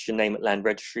register your name at Land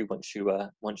Registry once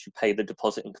you pay the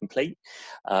deposit and complete.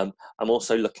 I'm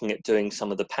also looking at doing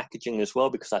some of the packaging as well,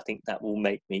 because I think that will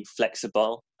make me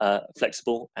flexible,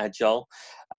 agile,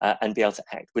 and be able to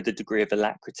act with a degree of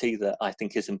alacrity that I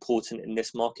think is important in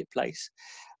this marketplace.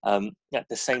 At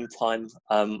the same time,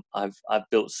 I've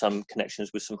built some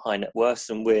connections with some high net worths,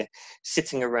 and we're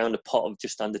sitting around a pot of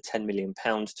just under £10 million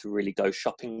to really go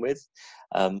shopping with.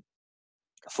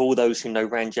 For all those who know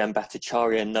Ranjan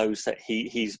Bhattacharya knows that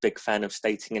he's a big fan of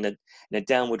stating in a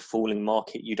downward falling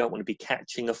market, you don't want to be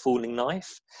catching a falling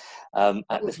knife.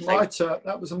 That was my turn.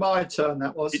 That was my turn.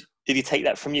 That was. Did he take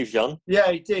that from you, John?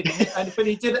 Yeah, he did. But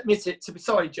he did admit it.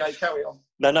 Sorry, Jay. Carry on.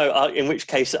 No. In which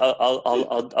case,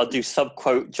 I'll do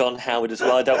sub-quote John Howard as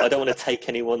well. I don't want to take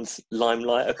anyone's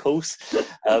limelight, of course.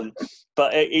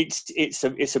 But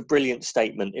it's a brilliant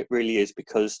statement. It really is,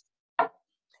 because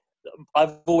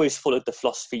I've always followed the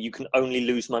philosophy: you can only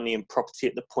lose money in property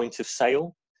at the point of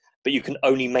sale, but you can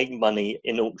only make money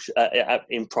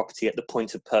in property at the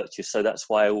point of purchase. So that's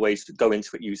why I always go into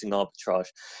it using arbitrage.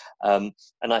 And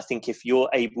I think if you're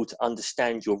able to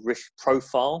understand your risk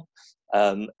profile,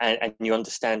 and you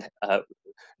understand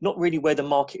not really where the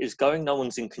market is going, no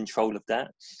one's in control of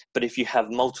that. But if you have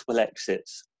multiple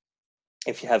exits,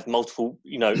 if you have multiple,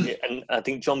 and I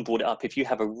think John brought it up, if you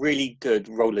have a really good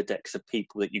Rolodex of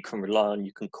people that you can rely on,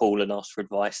 you can call and ask for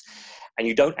advice, and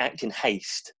you don't act in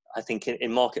haste. I think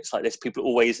in markets like this, people are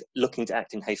always looking to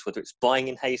act in haste, whether it's buying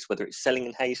in haste, whether it's selling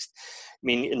in haste. I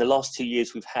mean, in the last 2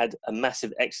 years, we've had a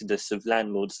massive exodus of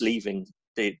landlords leaving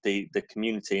the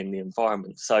community and the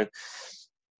environment. So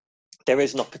there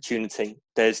is an opportunity.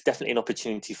 There's definitely an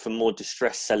opportunity for more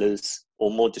distressed sellers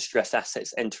or more distressed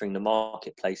assets entering the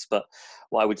marketplace. But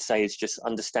what I would say is just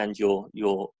understand your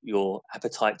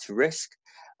appetite to risk,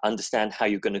 understand how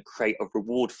you're going to create a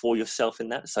reward for yourself in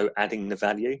that. So adding the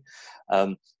value.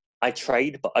 I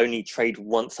trade, but only trade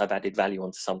once I've added value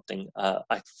onto something.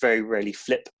 I very rarely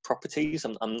flip properties.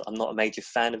 I'm not a major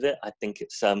fan of it. I think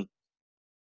it's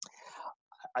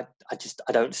I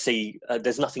don't see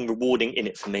there's nothing rewarding in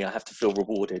it for me. I have to feel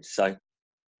rewarded. So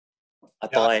I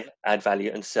buy, add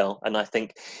value, and sell. And I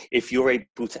think if you're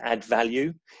able to add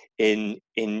value in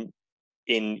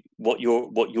what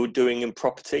you're doing in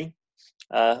property,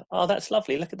 oh, that's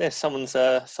lovely. Look at this. Someone's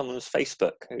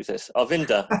Facebook. Who's this?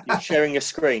 Arvinder. You're sharing your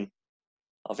screen.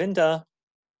 Arvinder.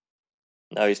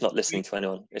 No, he's not listening to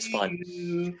anyone. It's fine.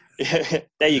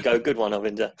 There you go. Good one,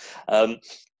 Arvinder.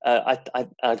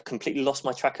 I completely lost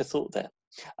my track of thought there.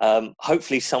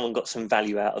 Hopefully someone got some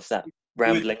value out of that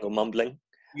rambling or mumbling.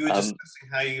 You were discussing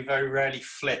how you very rarely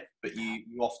flip, but you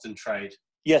often trade.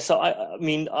 Yeah, so I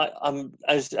mean, I'm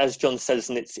as John says,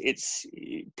 and it's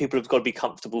people have got to be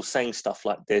comfortable saying stuff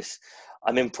like this.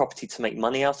 I'm in property to make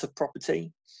money out of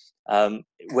property.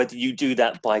 Whether you do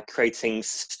that by creating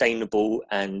sustainable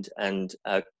and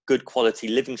good quality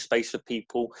living space for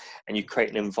people, and you create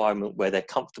an environment where they're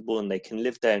comfortable and they can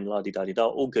live there and la-di-da-di-da,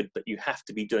 all good, but you have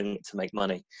to be doing it to make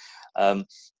money. And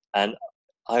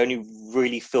I only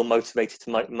really feel motivated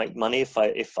to make money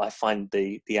if I find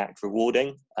the act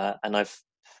rewarding, and I've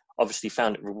obviously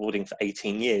found it rewarding for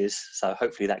 18 years, so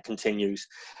hopefully that continues.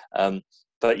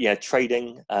 But yeah,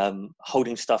 trading,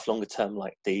 holding stuff longer term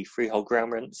like the freehold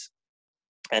ground rents,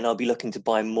 and I'll be looking to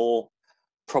buy more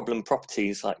problem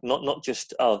properties, like not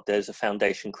just, oh, there's a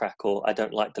foundation crack, or I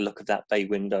don't like the look of that bay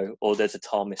window, or there's a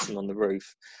tile missing on the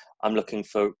roof. I'm looking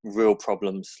for real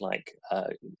problems, like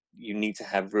you need to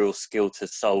have real skill to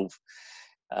solve.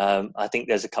 I think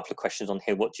there's a couple of questions on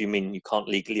here. What do you mean you can't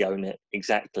legally own it?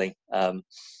 Exactly. I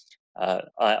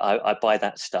buy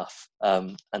that stuff,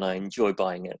 and I enjoy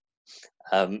buying it.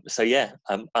 So yeah,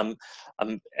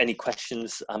 any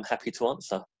questions I'm happy to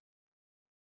answer.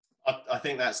 I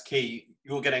think that's key.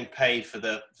 You're getting paid for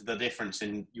the difference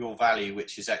in your value,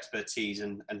 which is expertise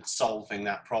and solving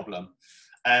that problem.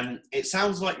 It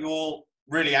sounds like you're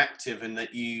really active in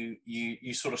that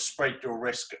you sort of spread your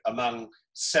risk among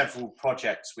several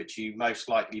projects which you most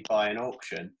likely buy in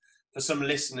auction. For some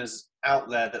listeners out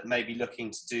there that may be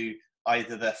looking to do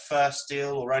either their first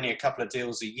deal or only a couple of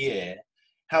deals a year,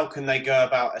 how can they go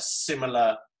about a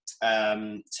similar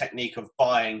technique of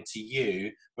buying to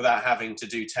you without having to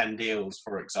do 10 deals,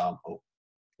 for example?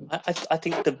 I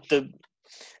think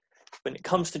when it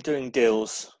comes to doing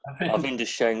deals, Arvinder's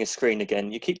sharing his screen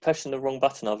again. You keep pushing the wrong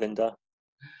button, Arvinder.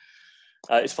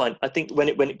 It's fine. I think when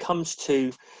it comes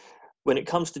to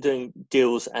doing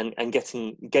deals and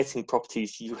getting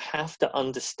properties, you have to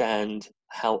understand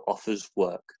how offers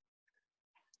work.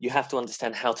 You have to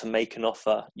understand how to make an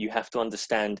offer. You have to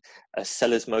understand a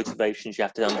seller's motivations. You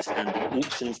have to understand the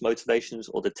auction's motivations,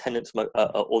 or the tenant's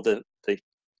or the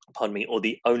pardon me, or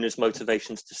the owner's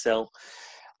motivations to sell.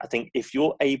 I think if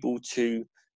you're able to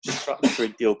structure a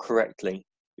deal correctly,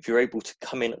 if you're able to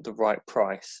come in at the right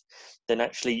price, then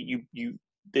actually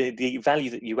the value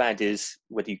that you add is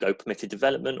whether you go permitted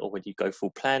development, or whether you go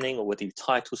full planning, or whether you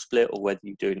title split, or whether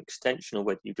you do an extension, or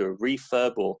whether you do a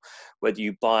refurb, or whether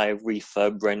you buy,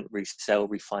 refurb, rent, resell,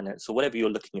 refinance, or whatever you're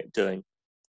looking at doing.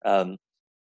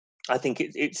 I think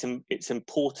it's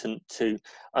important to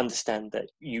understand that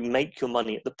you make your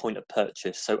money at the point of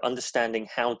purchase. So understanding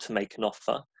how to make an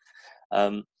offer,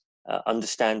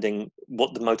 understanding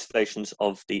what the motivations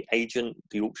of the agent,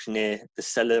 the auctioneer,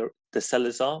 the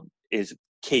sellers are, is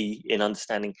key in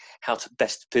understanding how to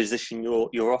best position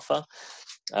your offer.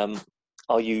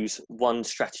 I'll use one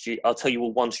strategy. I'll tell you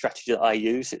one strategy that I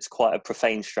use. It's quite a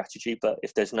profane strategy, but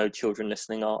if there's no children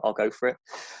listening, I'll go for it.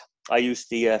 I use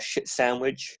the shit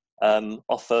sandwich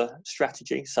offer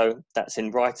strategy. So that's in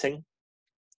writing.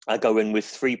 I go in with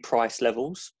 3 price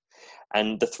levels,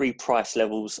 and the 3 price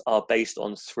levels are based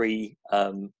on 3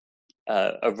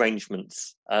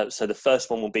 arrangements. So the first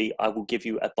one will be, I will give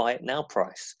you a buy it now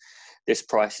price. This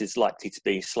price is likely to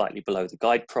be slightly below the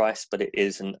guide price, but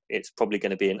it's probably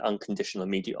going to be an unconditional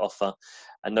immediate offer.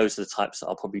 And those are the types that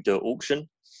I'll probably do at auction.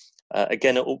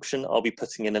 Again, at auction, I'll be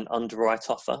putting in an underwrite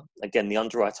offer. Again, the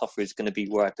underwrite offer is going to be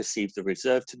where I perceive the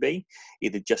reserve to be,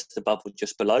 either just above or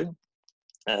just below.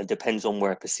 Depends on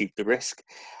where I perceive the risk.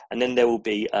 And then there will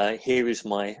be, here is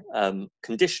my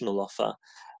conditional offer,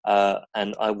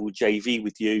 and I will JV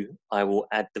with you. I will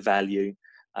add the value,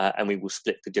 and we will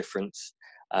split the difference.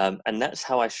 And that's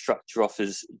how I structure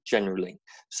offers generally.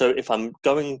 So if I'm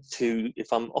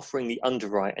offering the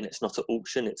underwrite and it's not at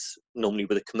auction, it's normally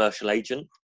with a commercial agent,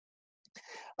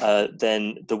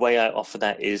 then the way I offer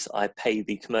that is I pay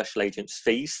the commercial agent's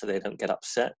fees so they don't get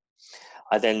upset.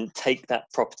 I then take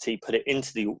that property, put it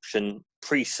into the auction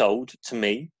pre-sold to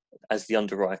me as the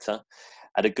underwriter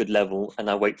at a good level, and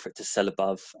I wait for it to sell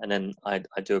above, and then I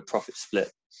do a profit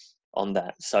split on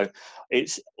that. So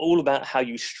it's all about how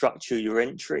you structure your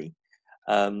entry.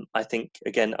 I think,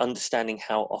 again, understanding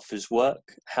how offers work,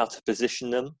 how to position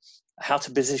them, how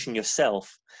to position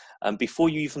yourself. Before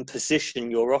you even position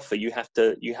your offer, you have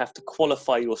to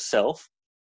qualify yourself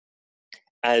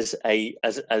as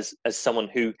someone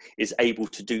who is able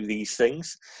to do these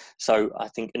things. So I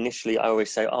think initially I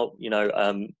always say,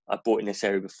 I bought in this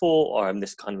area before, or I'm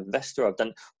this kind of investor. I've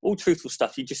done all truthful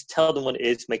stuff. You just tell them what it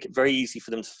is, make it very easy for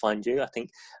them to find you. I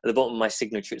think at the bottom of my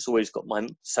signature, it's always got my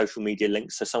social media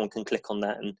links, so someone can click on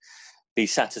that and be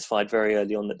satisfied very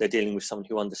early on that they're dealing with someone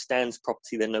who understands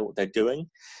property, they know what they're doing.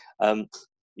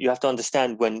 You have to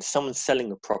understand when someone's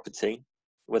selling a property,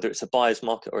 whether it's a buyer's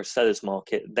market or a seller's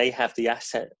market, they have the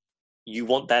asset. You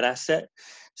want that asset,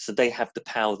 so they have the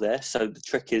power there. So the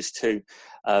trick is to,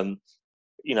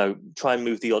 try and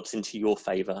move the odds into your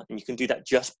favor. And you can do that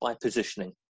just by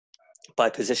positioning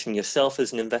yourself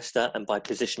as an investor and by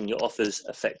positioning your offers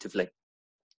effectively.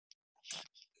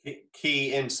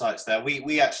 Key insights there.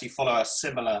 We actually follow a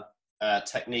similar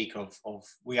technique of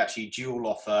we actually dual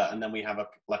offer, and then we have a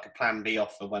plan B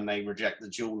offer when they reject the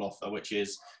dual offer, which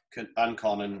is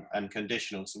uncon and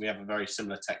conditional. So we have a very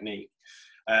similar technique.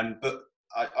 But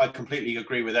I completely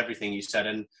agree with everything you said,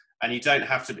 and you don't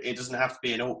have to. It doesn't have to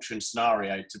be an auction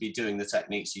scenario to be doing the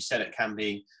techniques you said. It can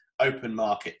be open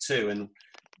market too. And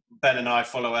Ben and I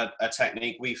follow a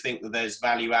technique. We think that there's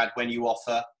value add when you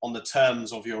offer on the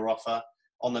terms of your offer,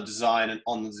 on the design and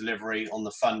on the delivery, on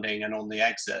the funding and on the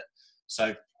exit.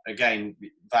 So again,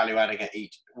 value adding at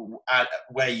each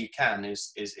where you can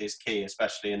is key,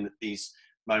 especially in these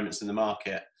moments in the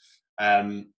market.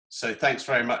 So thanks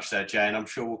very much there, Jay, and I'm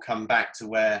sure we'll come back to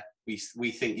where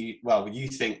we think you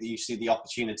think that you see the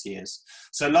opportunity is.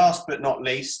 So last but not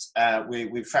least,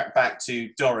 we've tracked back to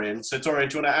Dorian. So Dorian,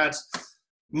 do you want to add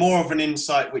more of an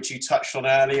insight which you touched on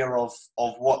earlier of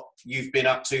what you've been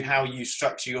up to, how you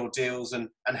structure your deals, and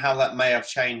how that may have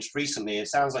changed recently? It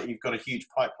sounds like you've got a huge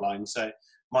pipeline, so it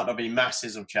might not be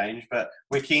masses of change, but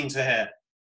we're keen to hear.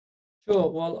 Sure.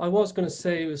 Well, I was going to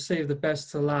say save the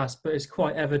best to last, but it's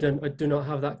quite evident I do not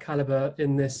have that caliber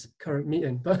in this current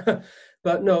meeting.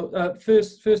 But no,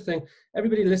 first thing,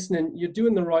 everybody listening, you're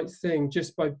doing the right thing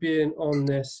just by being on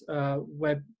this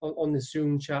on this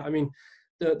Zoom chat. I mean,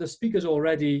 the speakers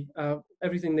already,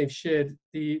 everything they've shared,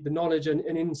 the knowledge and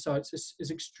insights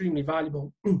is extremely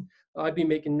valuable. I've been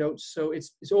making notes, so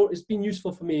it's been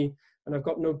useful for me, and I've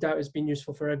got no doubt it's been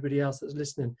useful for everybody else that's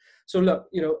listening. So look,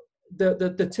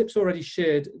 the tips already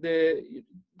shared, they're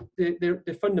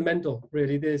fundamental,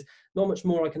 really. There's not much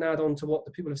more I can add on to what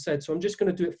the people have said. So I'm just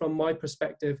going to do it from my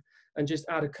perspective and just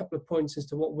add a couple of points as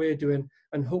to what we're doing,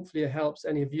 and hopefully it helps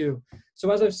any of you.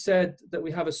 So as I've said, that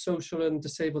we have a social and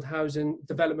disabled housing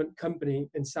development company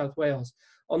in South Wales.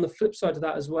 On the flip side of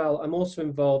that as well, I'm also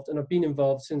involved, and I've been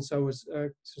involved since I was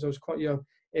quite young,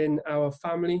 in our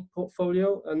family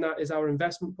portfolio, and that is our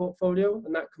investment portfolio,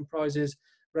 and that comprises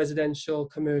residential,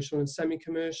 commercial, and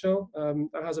semi-commercial.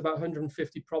 That has about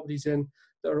 150 properties in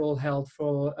that are all held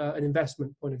for an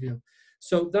investment point of view.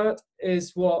 So that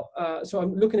is what, so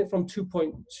I'm looking at it from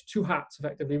two hats,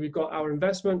 effectively. We've got our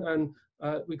investment, and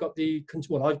we've got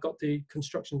I've got the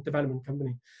construction development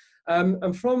company.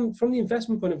 And from the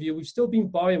investment point of view, we've still been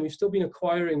buying, we've still been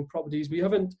acquiring properties. We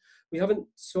haven't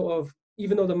sort of,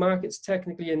 even though the market's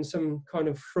technically in some kind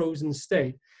of frozen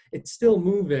state, it's still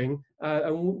moving.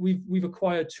 And we've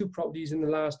acquired 2 properties in the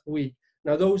last week.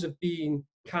 Now, those have been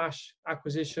cash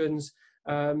acquisitions.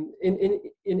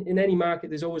 In any market,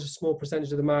 there's always a small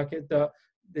percentage of the market that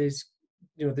there's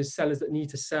sellers that need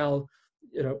to sell,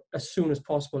 as soon as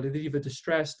possible. They're either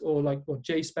distressed or, like what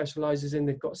Jay specializes in,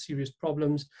 they've got serious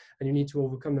problems and you need to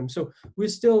overcome them. So we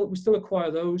still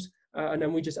acquire those, and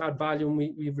then we just add value and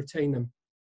we retain them.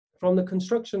 From the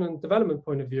construction and development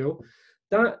point of view,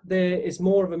 that there is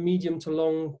more of a medium to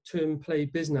long-term play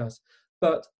business.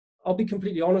 But I'll be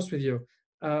completely honest with you.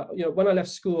 When I left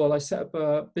school, I set up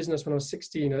a business when I was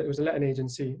 16. It was a letting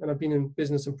agency, and I've been in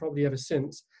business and property ever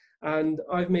since. And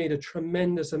I've made a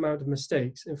tremendous amount of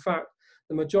mistakes. In fact,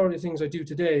 the majority of things I do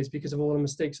today is because of all the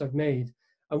mistakes I've made.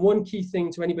 And one key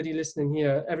thing to anybody listening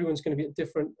here, everyone's going to be at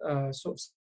different sort of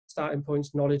starting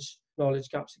points, knowledge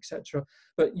gaps, etc.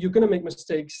 But you're going to make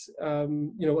mistakes,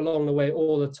 along the way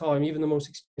all the time. Even the most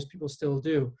experienced people still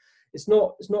do. It's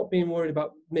not being worried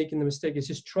about making the mistake. It's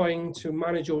just trying to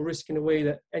manage your risk in a way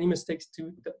that any mistakes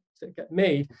that get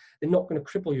made, they're not going to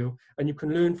cripple you, and you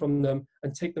can learn from them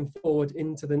and take them forward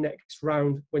into the next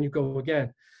round when you go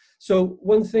again. So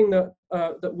one thing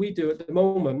that we do at the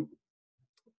moment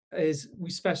is we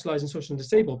specialize in social and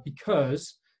disabled,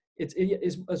 because it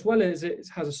is, as well as it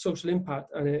has a social impact,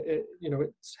 and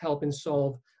it's helping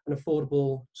solve an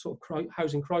affordable sort of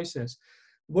housing crisis.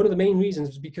 One of the main reasons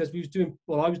was because I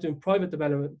was doing private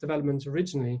development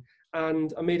originally,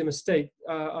 and I made a mistake.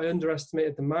 I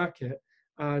underestimated the market,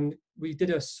 and we did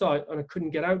a site and I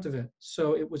couldn't get out of it.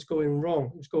 So it was going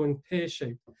wrong. It was going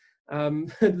pear-shaped.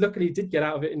 Luckily, did get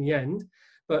out of it in the end.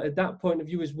 But at that point of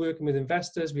view, was working with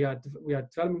investors. We had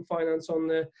development finance on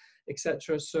there,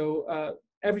 etc. So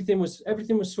everything was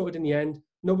sorted in the end.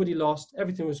 Nobody lost.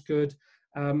 Everything was good.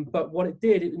 But what it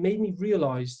did, it made me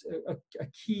realize a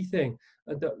key thing,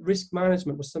 that risk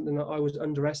management was something that I was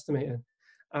underestimating.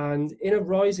 And in a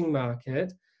rising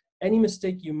market, any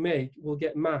mistake you make will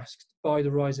get masked by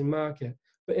the rising market.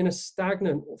 But in a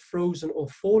stagnant or frozen or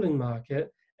falling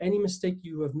market, any mistake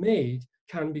you have made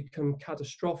can become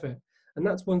catastrophic. And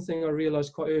that's one thing I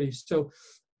realized quite early. So,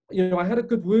 I had a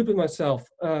good word with myself,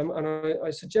 and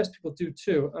I suggest people do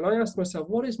too. And I asked myself,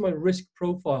 what is my risk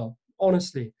profile,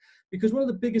 honestly? Because one of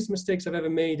the biggest mistakes I've ever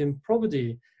made in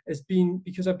property has been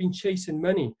because I've been chasing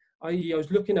money. I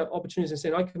was looking at opportunities and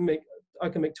saying, I can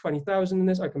make 20,000 in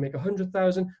this, I can make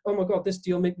 100,000. Oh my God, this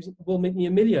deal will make me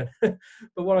 $1 million.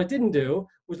 But what I didn't do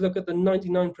was look at the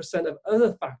 99% of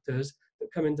other factors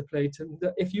that come into play.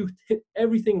 That if you hit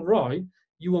everything right,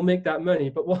 you will make that money.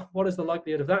 But what is the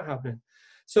likelihood of that happening?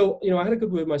 So, I had a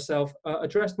good word with myself,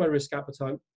 addressed my risk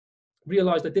appetite,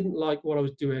 realized I didn't like what I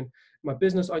was doing. My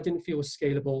business, I didn't feel was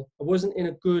scalable. I wasn't in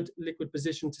a good liquid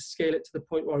position to scale it to the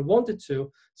point where I wanted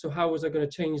to. So how was I going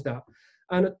to change that?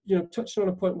 And, touching on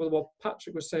a point with what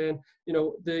Patrick was saying,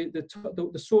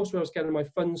 the source where I was getting my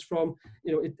funds from,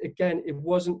 it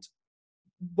wasn't,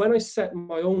 when I set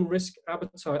my own risk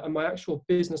appetite and my actual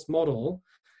business model,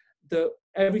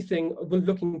 everything,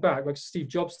 looking back, like Steve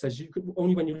Jobs says,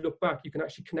 only when you look back, you can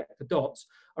actually connect the dots.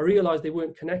 I realized they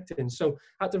weren't connecting. So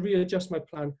I had to readjust my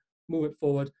plan, move it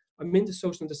forward. I'm into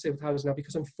social and disabled housing now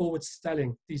because I'm forward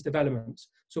selling these developments.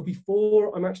 So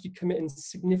before I'm actually committing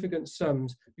significant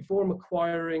sums, before I'm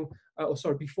acquiring,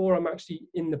 before I'm actually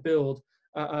in the build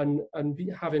and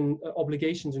having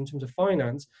obligations in terms of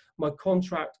finance, my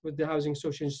contract with the housing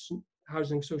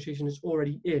association is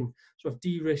already in. So I've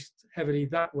de-risked heavily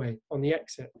that way on the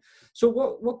exit. So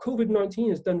what COVID-19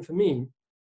 has done for me,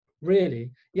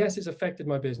 really, yes, it's affected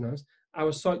my business.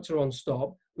 Our sites are on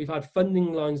stop. We've had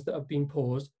funding lines that have been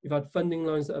paused. We've had funding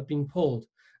lines that have been pulled.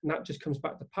 And that just comes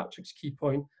back to Patrick's key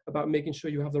point about making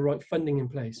sure you have the right funding in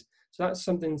place. So that's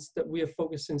something that we are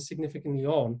focusing significantly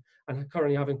on, and are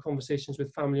currently having conversations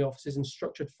with family offices and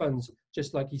structured funds,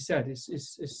 just like he said,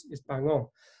 is bang on.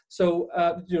 So,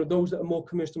 you know, those that are more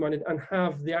commercially minded and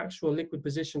have the actual liquid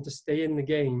position to stay in the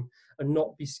game and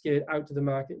not be scared out of the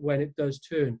market when it does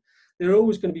turn. There are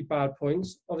always going to be bad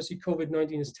points. Obviously,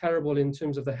 COVID-19 is terrible in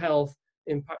terms of the health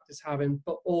impact it's having,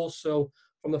 but also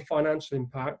from the financial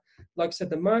impact. Like I said,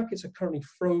 the markets are currently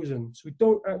frozen, so we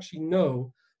don't actually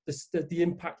know the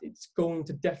impact it's going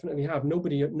to definitely have.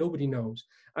 Nobody knows.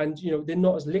 And, you know, they're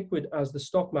not as liquid as the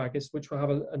stock markets, which will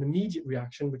have an immediate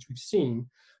reaction, which we've seen.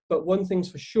 But one thing's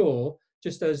for sure,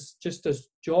 just as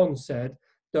John said,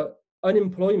 that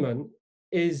unemployment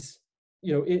is,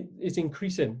 you know, it is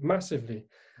increasing massively.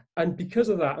 And because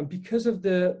of that, and because of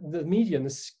the media and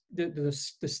the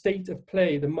state of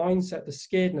play, the mindset, the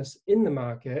scaredness in the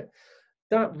market,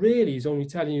 that really is only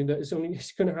telling you that it's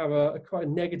going to have a quite a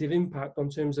negative impact on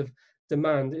terms of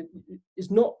demand.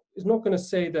 It's not going to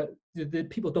say that the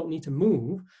people don't need to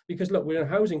move, because look, we're in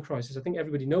a housing crisis. I think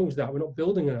everybody knows that we're not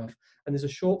building enough and there's a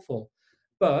shortfall.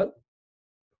 But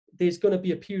there's going to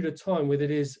be a period of time where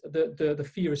it is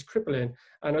the fear is crippling,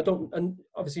 and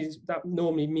obviously that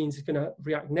normally means it's going to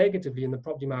react negatively in the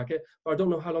property market, but I don't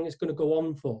know how long it's going to go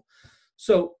on for.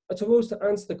 So I suppose to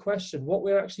answer the question, what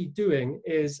we're actually doing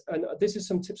is, and this is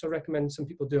some tips I recommend some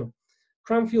people do.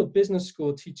 Cranfield Business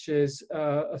School teaches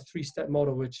a 3-step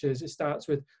model, which is, it starts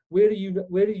with where are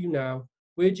you now,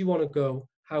 where do you want to go,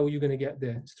 how are you going to get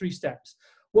there? It's 3 steps.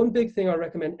 One big thing I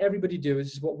recommend everybody do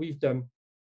is what we've done.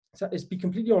 So is be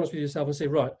completely honest with yourself and say,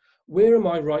 right, where am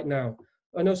I right now?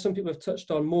 I know some people have touched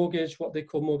on mortgage, what they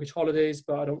call mortgage holidays,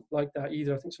 but I don't like that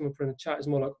either. I think someone put in the chat is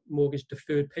more like mortgage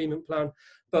deferred payment plan.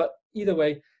 But either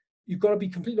way, you've got to be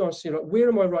completely honest. You're like, where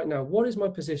am I right now? What is my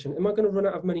position? Am I going to run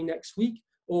out of money next week?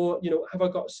 Or, you know, have I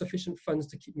got sufficient funds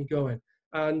to keep me going?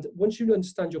 And once you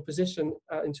understand your position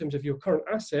in terms of your current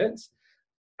assets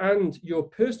and your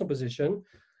personal position,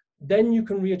 then you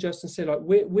can readjust and say, like,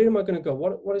 where am I going to go?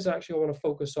 What is actually I want to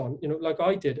focus on? You know, like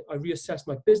I did, I reassessed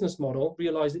my business model,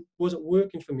 realized it wasn't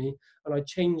working for me, and I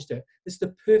changed it. This is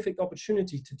the perfect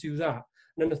opportunity to do that.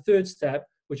 And then the 3rd step,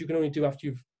 which you can only do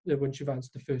after once you've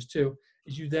answered the first 2,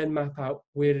 is you then map out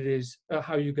where it is,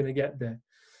 how you're going to get there.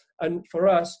 And for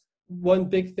us, one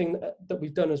big thing that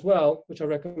we've done as well, which I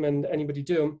recommend anybody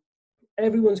do,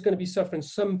 everyone's going to be suffering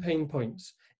some pain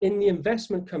points. In the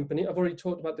investment company, I've already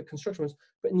talked about the construction ones,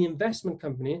 but in the investment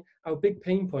company, our big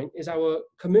pain point is our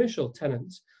commercial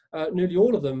tenants. Nearly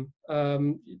all of them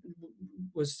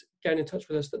was getting in touch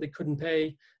with us that they couldn't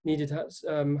pay, needed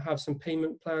to have some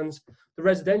payment plans. The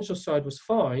residential side was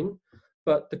fine,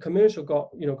 but the commercial got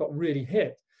really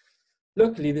hit.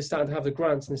 Luckily, they're starting to have the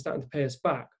grants and they're starting to pay us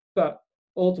back. But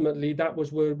ultimately, that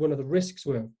was where one of the risks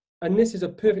were. And this is a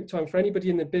perfect time for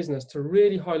anybody in the business to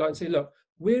really highlight and say, look,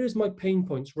 where is my pain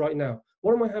points right now?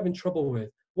 What am I having trouble with?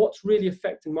 What's really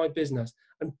affecting my business?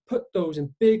 And put those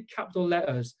in big capital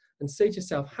letters and say to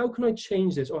yourself, how can I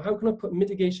change this? Or how can I put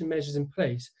mitigation measures in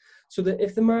place so that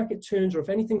if the market turns or if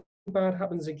anything bad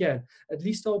happens again, at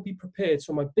least I'll be prepared.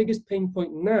 So my biggest pain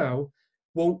point now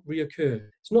won't reoccur.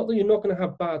 It's not that you're not going to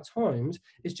have bad times.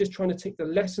 It's just trying to take the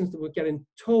lessons that we're getting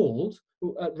told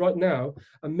right now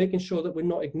and making sure that we're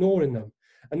not ignoring them.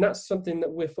 And that's something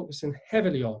that we're focusing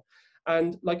heavily on.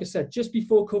 And like I said, just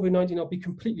before COVID-19, I'll be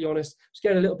completely honest, I was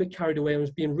getting a little bit carried away and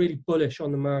was being really bullish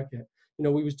on the market. You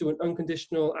know, we was doing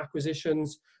unconditional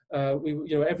acquisitions.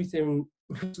 Everything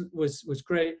was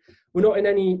great. We're not in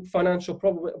any financial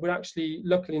problem. We're actually,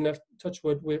 luckily enough, touch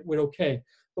wood, we're okay.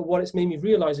 But what it's made me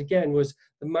realize again was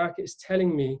the market is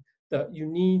telling me that you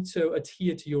need to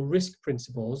adhere to your risk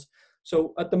principles.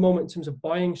 So at the moment, in terms of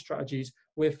buying strategies,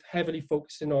 we're heavily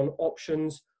focusing on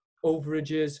options,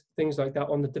 overages, things like that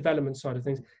on the development side of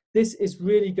things. This is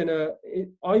really gonna,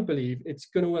 I believe, it's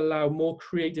going to allow more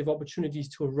creative opportunities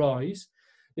to arise.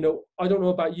 You know, I don't know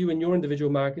about you in your individual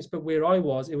markets, but where I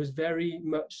was, it was very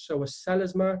much so a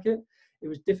seller's market. It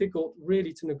was difficult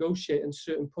really to negotiate in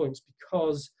certain points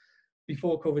because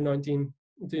before COVID-19,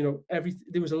 you know,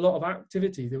 there was a lot of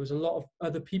activity. There was a lot of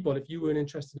other people if you weren't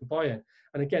interested in buying.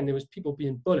 And again, there was people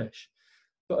being bullish.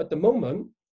 But at the moment,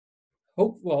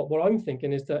 what I'm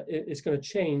thinking is that it's going to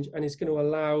change and it's going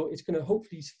to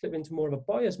hopefully flip into more of a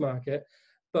buyer's market.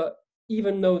 But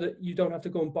even though that you don't have to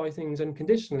go and buy things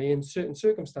unconditionally in certain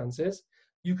circumstances,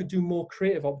 you could do more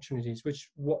creative opportunities, which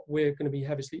what we're going to be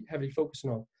heavily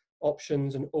focusing on.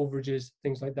 Options and overages,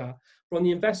 things like that. But on the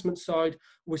investment side,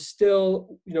 we're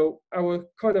still, you know, our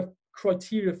kind of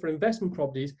criteria for investment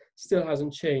properties still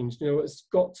hasn't changed. You know, it's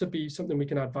got to be something we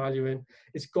can add value in.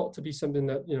 It's got to be something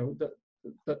that, you know, that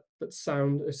that's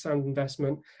sound, a sound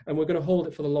investment, and we're going to hold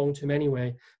it for the long term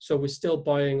anyway. So we're still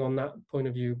buying on that point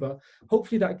of view. But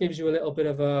hopefully that gives you a little bit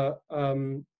of a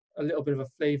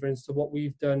flavour as to what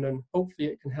we've done, and hopefully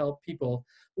it can help people.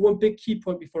 One big key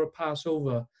point before I pass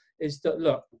over is that,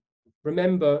 look,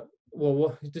 remember,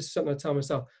 well, this is something I tell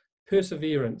myself: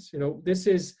 perseverance. You know, this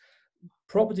is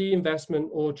property investment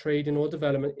or trading or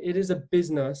development. It is a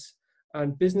business,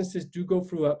 and businesses do go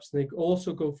through ups and they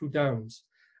also go through downs.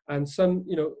 And some,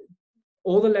 you know,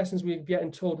 all the lessons we're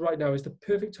getting told right now is the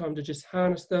perfect time to just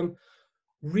harness them,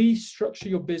 restructure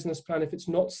your business plan if it's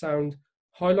not sound,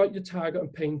 highlight your target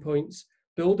and pain points,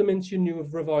 build them into your new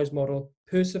revised model,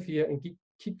 persevere and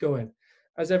keep going.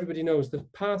 As everybody knows, the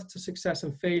path to success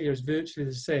and failure is virtually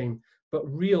the same, but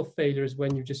real failure is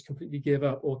when you just completely give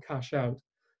up or cash out.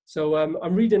 So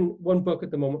I'm reading one book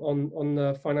at the moment on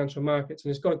the financial markets, and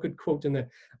it's got a good quote in there.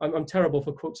 I'm terrible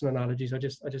for quotes and analogies. I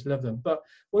just love them. But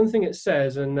one thing it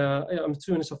says, and I'm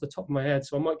doing this off the top of my head,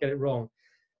 so I might get it wrong,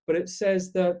 but it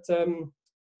says that,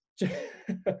 do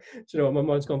you know what, my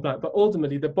mind's gone blank. But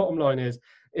ultimately, the bottom line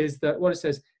is that what it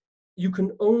says, you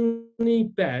can only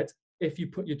bet if you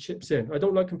put your chips in. I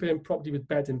don't like comparing property with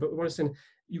betting, but what I'm saying,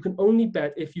 you can only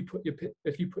bet if you put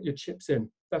your chips in.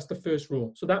 That's the first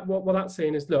rule. So that what that's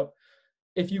saying is, look,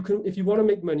 if you want to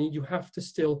make money, you have to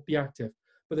still be active.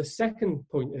 But the second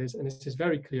point is, and this is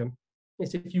very clear,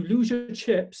 is if you lose your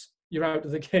chips, you're out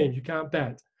of the game. You can't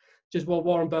bet. Just what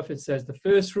Warren Buffett says: the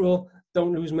first rule,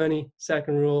 don't lose money.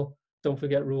 Second rule, don't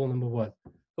forget rule number one.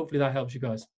 Hopefully that helps you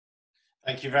guys.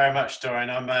 Thank you very much, Dorian.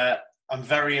 I'm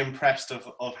very impressed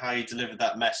of how you delivered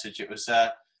that message. It was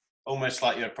almost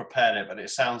like you had prepared it, but it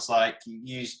sounds like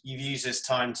you've used this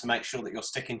time to make sure that you're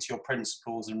sticking to your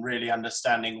principles and really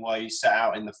understanding why you set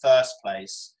out in the first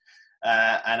place.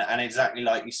 And exactly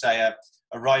like you say,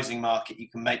 a rising market, you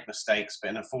can make mistakes, but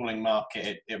in a falling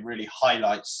market, it really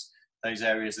highlights those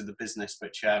areas of the business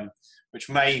which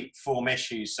may form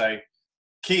issues. So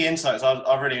key insights.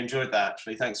 I really enjoyed that,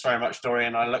 actually. Thanks very much,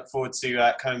 Dorian. I look forward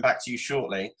to coming back to you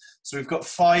shortly. So we've got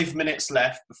 5 minutes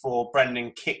left before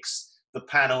Brendan kicks the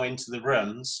panel into the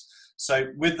rooms. So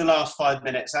with the last 5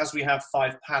 minutes, as we have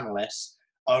 5 panelists,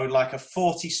 I would like a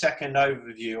 40-second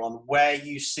overview on where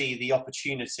you see the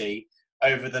opportunity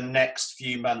over the next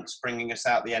few months, bringing us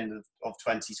out the end of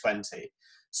 2020.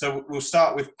 So we'll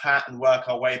start with Pat and work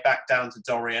our way back down to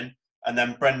Dorian, and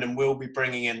then Brendan will be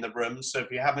bringing in the room. So if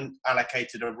you haven't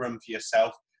allocated a room for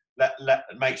yourself,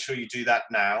 make sure you do that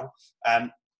now.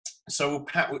 So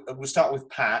we'll start with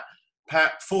Pat.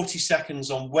 Pat, 40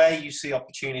 seconds on where you see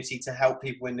opportunity to help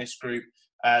people in this group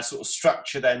sort of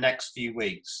structure their next few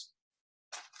weeks.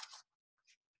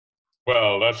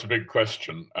 Well, that's a big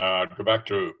question. I'll go back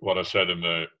to what I said in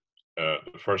the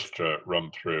first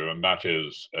run through, and that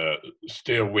is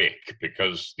stay awake,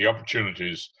 because the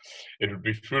opportunities, it would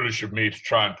be foolish of me to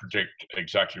try and predict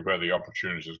exactly where the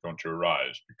opportunity is going to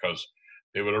arise, because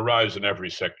they will arise in every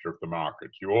sector of the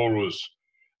market. You always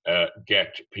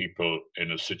get people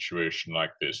in a situation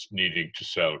like this needing to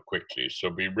sell quickly. So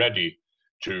be ready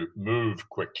to move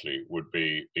quickly would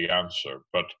be the answer.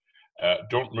 But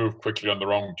don't move quickly on the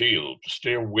wrong deal.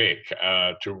 Stay awake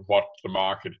to what the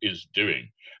market is doing,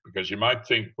 because you might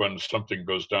think when something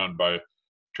goes down by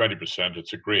 20%,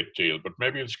 it's a great deal, but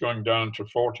maybe it's going down to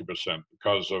 40%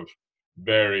 because of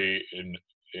very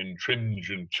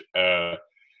intringent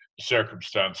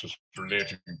circumstances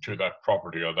relating to that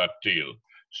property or that deal.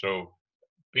 So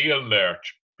be alert,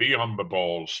 be on the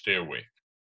ball, stay awake.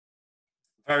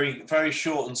 Very, very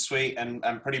short and sweet, and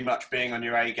pretty much being on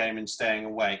your A game and staying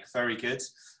awake. Very good.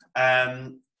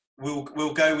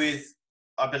 We'll go with,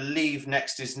 I believe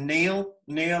next is Neil.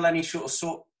 Neil, any short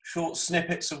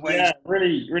snippets of ways? Yeah,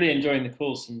 really enjoying the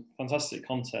call. Some fantastic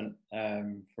content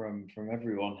from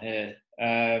everyone here.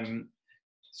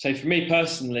 So for me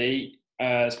personally,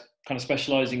 kind of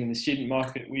specialising in the student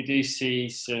market, we do see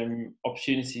some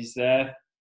opportunities there.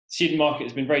 Student market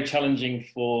has been very challenging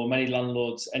for many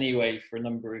landlords anyway for a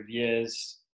number of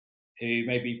years, who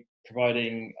may be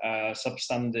providing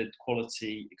substandard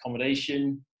quality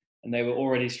accommodation, and they were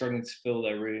already struggling to fill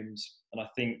their rooms. And I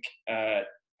think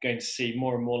going to see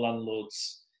more and more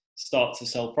landlords start to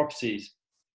sell properties.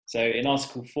 So in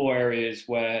Article 4 areas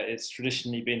where it's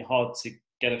traditionally been hard to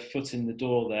get a foot in the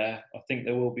door there, I think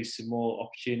there will be some more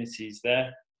opportunities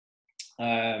there.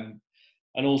 And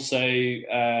also,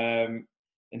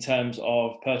 in terms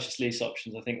of purchase lease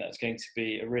options, I think that's going to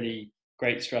be a really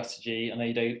great strategy. I know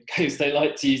you don't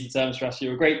like to use the term strategy,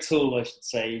 or a great tool, I should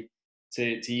say,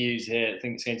 to use here. I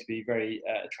think it's going to be very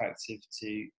attractive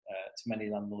to many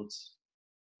landlords.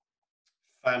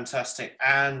 Fantastic.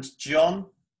 And John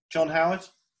Howard?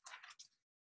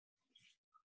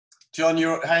 John,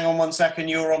 hang on 1 second.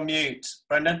 You're on mute.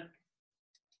 Brendan?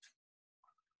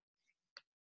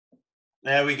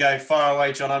 There we go. Far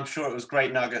away, John. I'm sure it was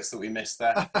great nuggets that we missed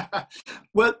there.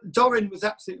 Well, Dorian was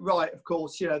absolutely right, of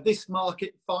course. You know, this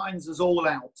market finds us all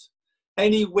out.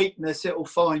 Any weakness, it will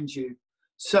find you.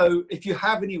 So if you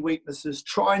have any weaknesses,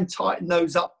 try and tighten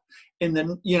those up in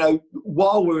the, you know,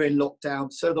 while we're in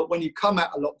lockdown, so that when you come out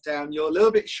of lockdown, you're a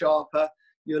little bit sharper,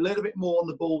 you're a little bit more on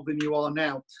the ball than you are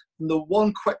now. And the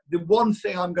one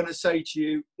thing I'm going to say to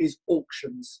you is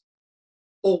auctions.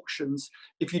 Auctions.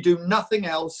 If you do nothing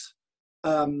else,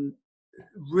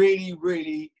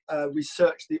 really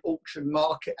research the auction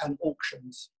market and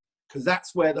auctions, because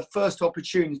that's where the first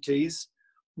opportunities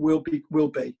will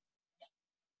be.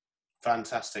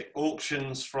 Fantastic.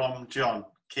 Auctions from John.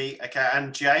 Key. Okay,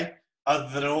 and Jay, other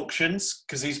than auctions,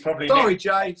 because he's probably... Sorry,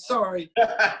 Jay, sorry.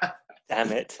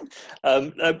 Damn it.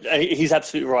 He's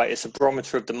absolutely right. It's a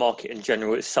barometer of the market in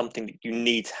general. It's something that you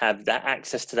need to have, that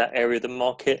access to that area of the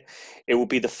market. It will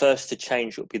be the first to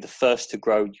change. It will be the first to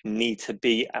grow. You need to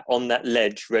be on that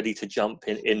ledge, ready to jump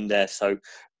in there. So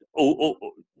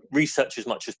research as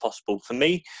much as possible. For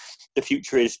me, the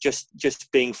future is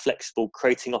just being flexible,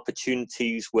 creating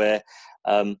opportunities where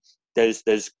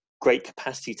there's great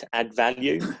capacity to add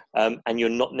value, and you're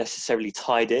not necessarily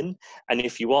tied in. And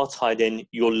if you are tied in,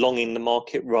 you're longing the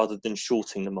market rather than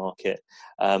shorting the market.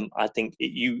 I think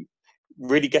you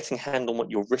really getting a hand on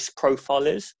what your risk profile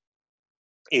is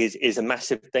a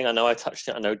massive thing. I know I touched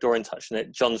it. I know Dorian touched on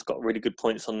it. John's got really good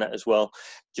points on that as well.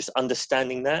 Just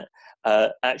understanding that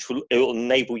it will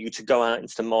enable you to go out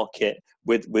into the market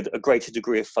with a greater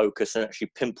degree of focus and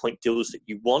actually pinpoint deals that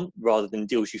you want rather than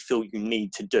deals you feel you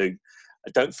need to do. I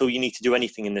don't feel you need to do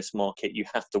anything in this market. You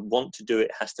have to want to do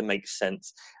it. It has to make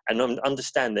sense. And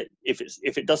understand that if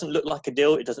it doesn't look like a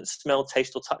deal, it doesn't smell,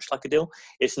 taste or touch like a deal,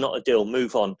 it's not a deal.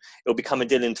 Move on. It'll become a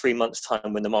deal in 3 months'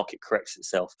 time when the market corrects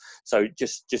itself. So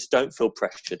just don't feel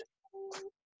pressured.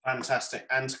 Fantastic.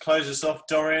 And to close us off,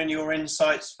 Dorian, your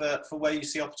insights for where you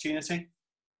see opportunity?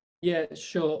 Yeah,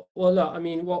 sure. Well, look, I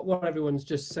mean, what everyone's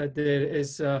just said there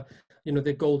is, you know,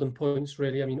 the golden points,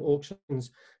 really. I mean, auctions,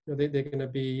 you know, they're going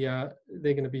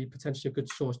to be potentially a good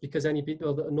source, because any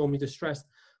people that are normally distressed,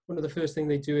 one of the first things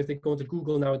they do if they go into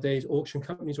Google nowadays, auction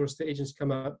companies or estate agents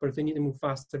come up. But if they need to move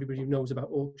fast, everybody knows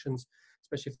about auctions,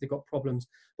 especially if they've got problems.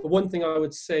 But one thing I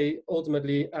would say,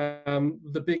 ultimately,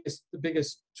 the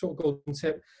biggest sort of golden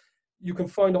tip, you can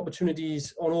find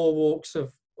opportunities on all walks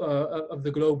of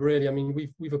the globe, really. I mean,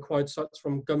 we've acquired sites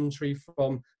from Gumtree,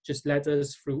 from just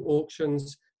letters, through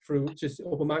auctions, through just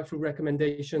open market, through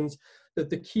recommendations. That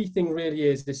the key thing really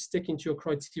is sticking to your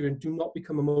criteria and do not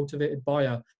become a motivated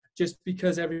buyer. Just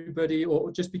because everybody,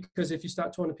 or just because if you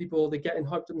start talking to people, they're getting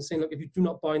hyped up and saying, look, if you do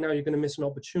not buy now, you're going to miss an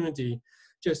opportunity.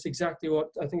 Just exactly what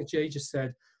I think Jay just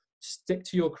said. Stick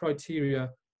to your criteria.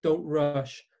 Don't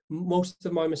rush. Most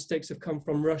of my mistakes have come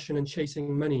from rushing and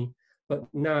chasing money. But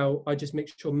now I just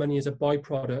make sure money is a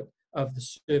byproduct of the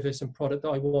service and product that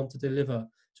I want to deliver.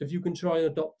 So if you can try and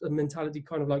adopt a mentality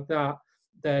kind of like that,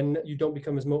 then you don't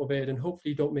become as motivated, and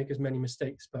hopefully you don't make as many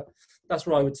mistakes. But that's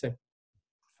what I would say.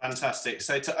 Fantastic.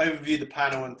 So to overview the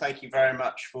panel, and thank you very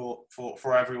much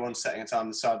for everyone setting a time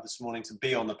aside this morning to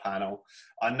be on the panel.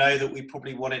 I know that we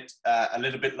probably wanted a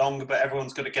little bit longer, but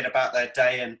everyone's got to get about their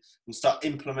day and start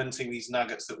implementing these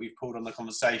nuggets that we've pulled on the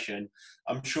conversation.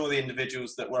 I'm sure the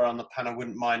individuals that were on the panel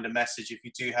wouldn't mind a message if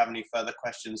you do have any further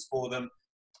questions for them.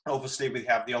 Obviously, we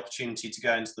have the opportunity to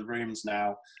go into the rooms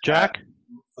now, Jack,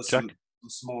 for some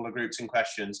smaller groups and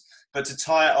questions. But to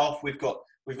tie it off, we've got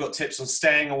tips on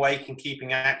staying awake and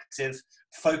keeping active,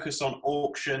 focus on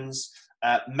auctions,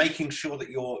 making sure that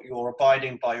you're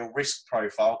abiding by your risk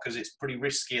profile, because it's pretty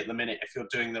risky at the minute if you're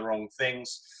doing the wrong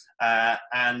things,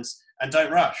 and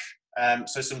don't rush.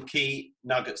 So some key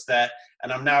nuggets there.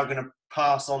 And I'm now going to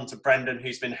pass on to Brendan,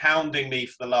 who's been hounding me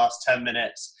for the last 10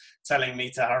 minutes, telling me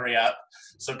to hurry up.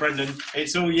 So Brendan,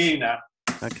 it's all you now.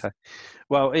 Okay.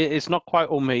 Well, it's not quite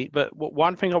all me, but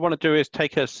one thing I want to do is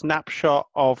take a snapshot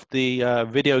of the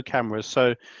video cameras.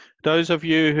 So those of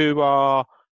you who are,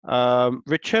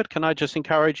 Richard, can I just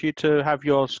encourage you to have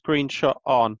your screenshot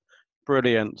on?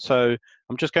 Brilliant. So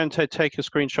I'm just going to take a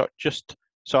screenshot just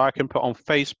so I can put on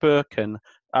Facebook and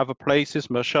other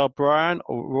places. Michelle Bryan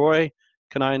or Roy,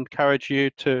 can I encourage you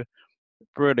to?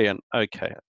 Brilliant.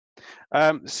 Okay.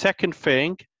 Second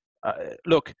thing,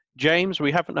 look, James,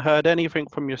 we haven't heard anything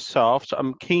from yourself, so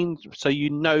I'm keen so you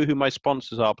know who my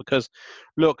sponsors are, because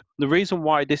look, the reason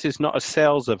why this is not a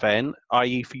sales event,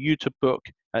 i.e. for you to book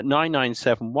at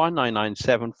 997,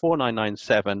 1997,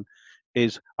 4997,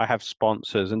 is I have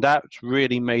sponsors, and that's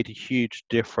really made a huge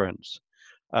difference.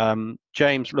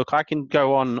 James, look, I can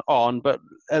go on, but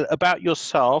about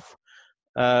yourself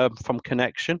from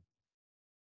Connection.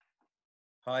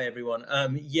 Hi, everyone.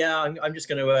 Yeah, I'm just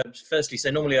going to firstly say,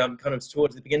 normally I'm kind of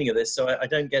towards the beginning of this, so I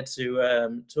don't get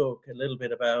to talk a little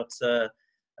bit about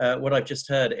what I've just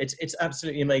heard. It's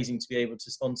absolutely amazing to be able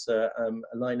to sponsor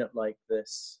a lineup like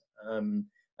this and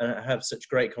have such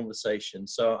great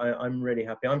conversations. So I'm really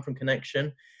happy. I'm from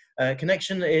Connection.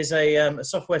 Connection is a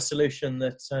software solution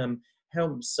that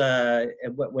helps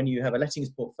when you have a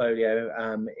lettings portfolio.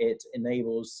 It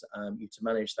enables you to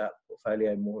manage that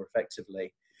portfolio more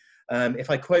effectively. If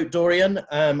I quote Dorian,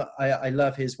 I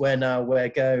love his where now, where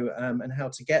go, and how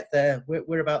to get there.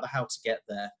 We're about the how to get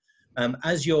there.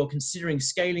 As you're considering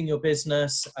scaling your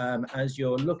business, as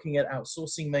you're looking at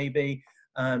outsourcing maybe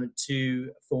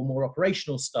for more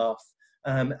operational staff,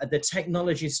 the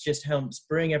technologist just helps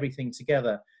bring everything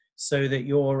together so that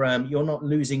you're not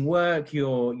losing work,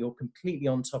 you're completely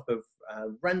on top of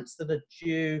rents that are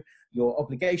due, your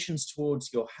obligations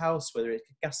towards your house, whether it's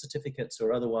gas certificates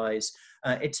or otherwise.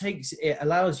 It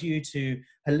allows you to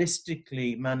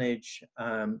holistically manage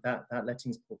that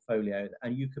lettings portfolio,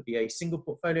 and you could be a single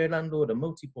portfolio landlord, a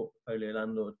multi-portfolio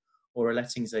landlord, or a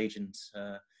lettings agent.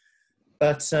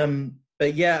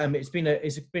 But yeah, it's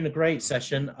been a great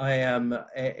session.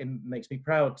 It makes me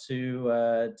proud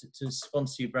to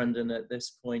sponsor you, Brendan, at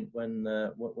this point when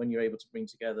you're able to bring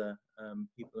together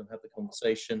people and have the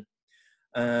conversation.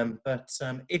 But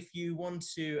if you want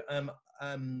to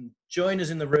join us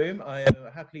in the room, I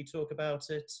happily talk about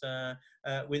it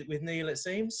with Neil, it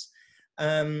seems,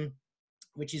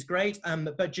 which is great.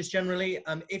 But just generally,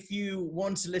 if you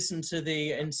want to listen to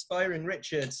the inspiring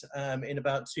Richard in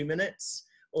about 2 minutes,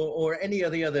 or any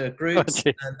of the other groups,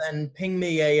 and then ping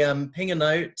me a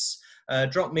note,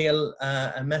 drop me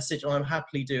a message, and I'll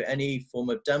happily do any form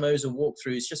of demos or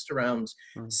walkthroughs just around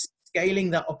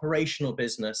scaling that operational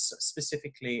business,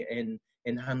 specifically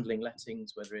in handling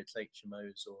lettings, whether it's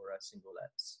HMOs or single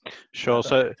lets. Sure.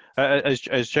 So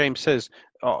as James says,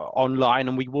 online,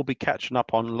 and we will be catching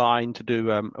up online to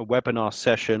do a webinar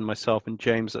session, myself and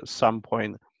James, at some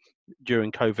point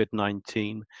during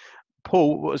COVID-19.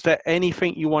 Paul, was there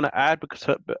anything you want to add?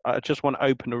 Because I just want to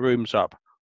open the rooms up.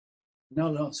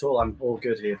 No, not at all. I'm all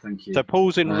good here. Thank you. So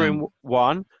Paul's in room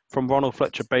 1 from Ronald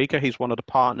Fletcher Baker. He's one of the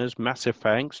partners. Massive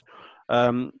thanks.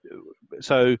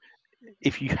 So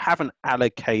if you haven't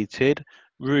allocated,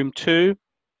 room 2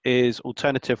 is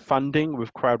alternative funding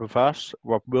with Crowd with Us,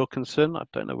 Rob Wilkinson. I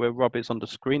don't know where Rob is on the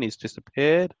screen. He's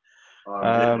disappeared.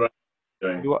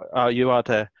 You are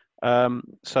there.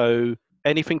 So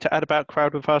anything to add about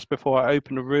Crowd with Us before I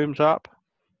open the rooms up?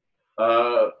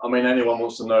 I mean, anyone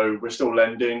wants to know, we're still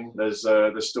lending. There's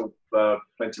still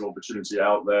plenty of opportunity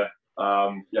out there.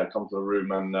 Yeah, come to the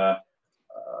room and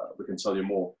we can tell you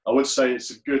more. I would say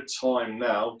it's a good time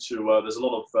now to, there's a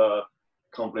lot of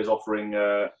companies offering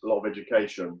a lot of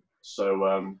education.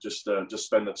 So just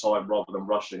spend the time rather than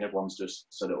rushing. Everyone's just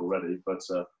said it already, but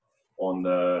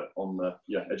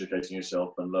yeah, educating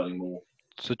yourself and learning more.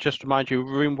 So just to remind you,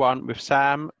 room 1 with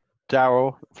Sam,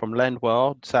 Daryl from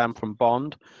Lendworld, Sam from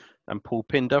Bond, and Paul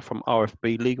Pinder from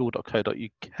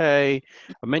rfblegal.co.uk. I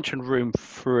mentioned room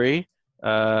 3,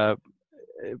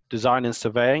 Design and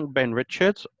Surveying, Ben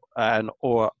Richards, and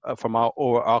from our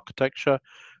Aura Architecture.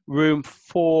 Room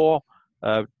 4,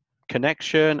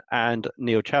 Connection and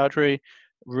Neil Chowdhury.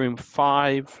 Room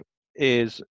 5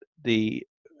 is the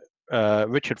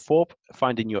Richard Thorpe,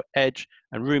 Finding Your Edge,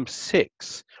 and room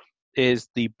 6 is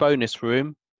the bonus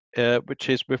room, which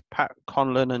is with Pat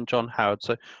Conlon and John Howard.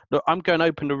 So look, I'm going to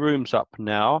open the rooms up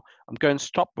now. I'm going to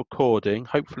stop recording.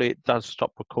 Hopefully it does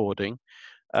stop recording,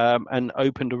 and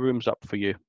open the rooms up for you.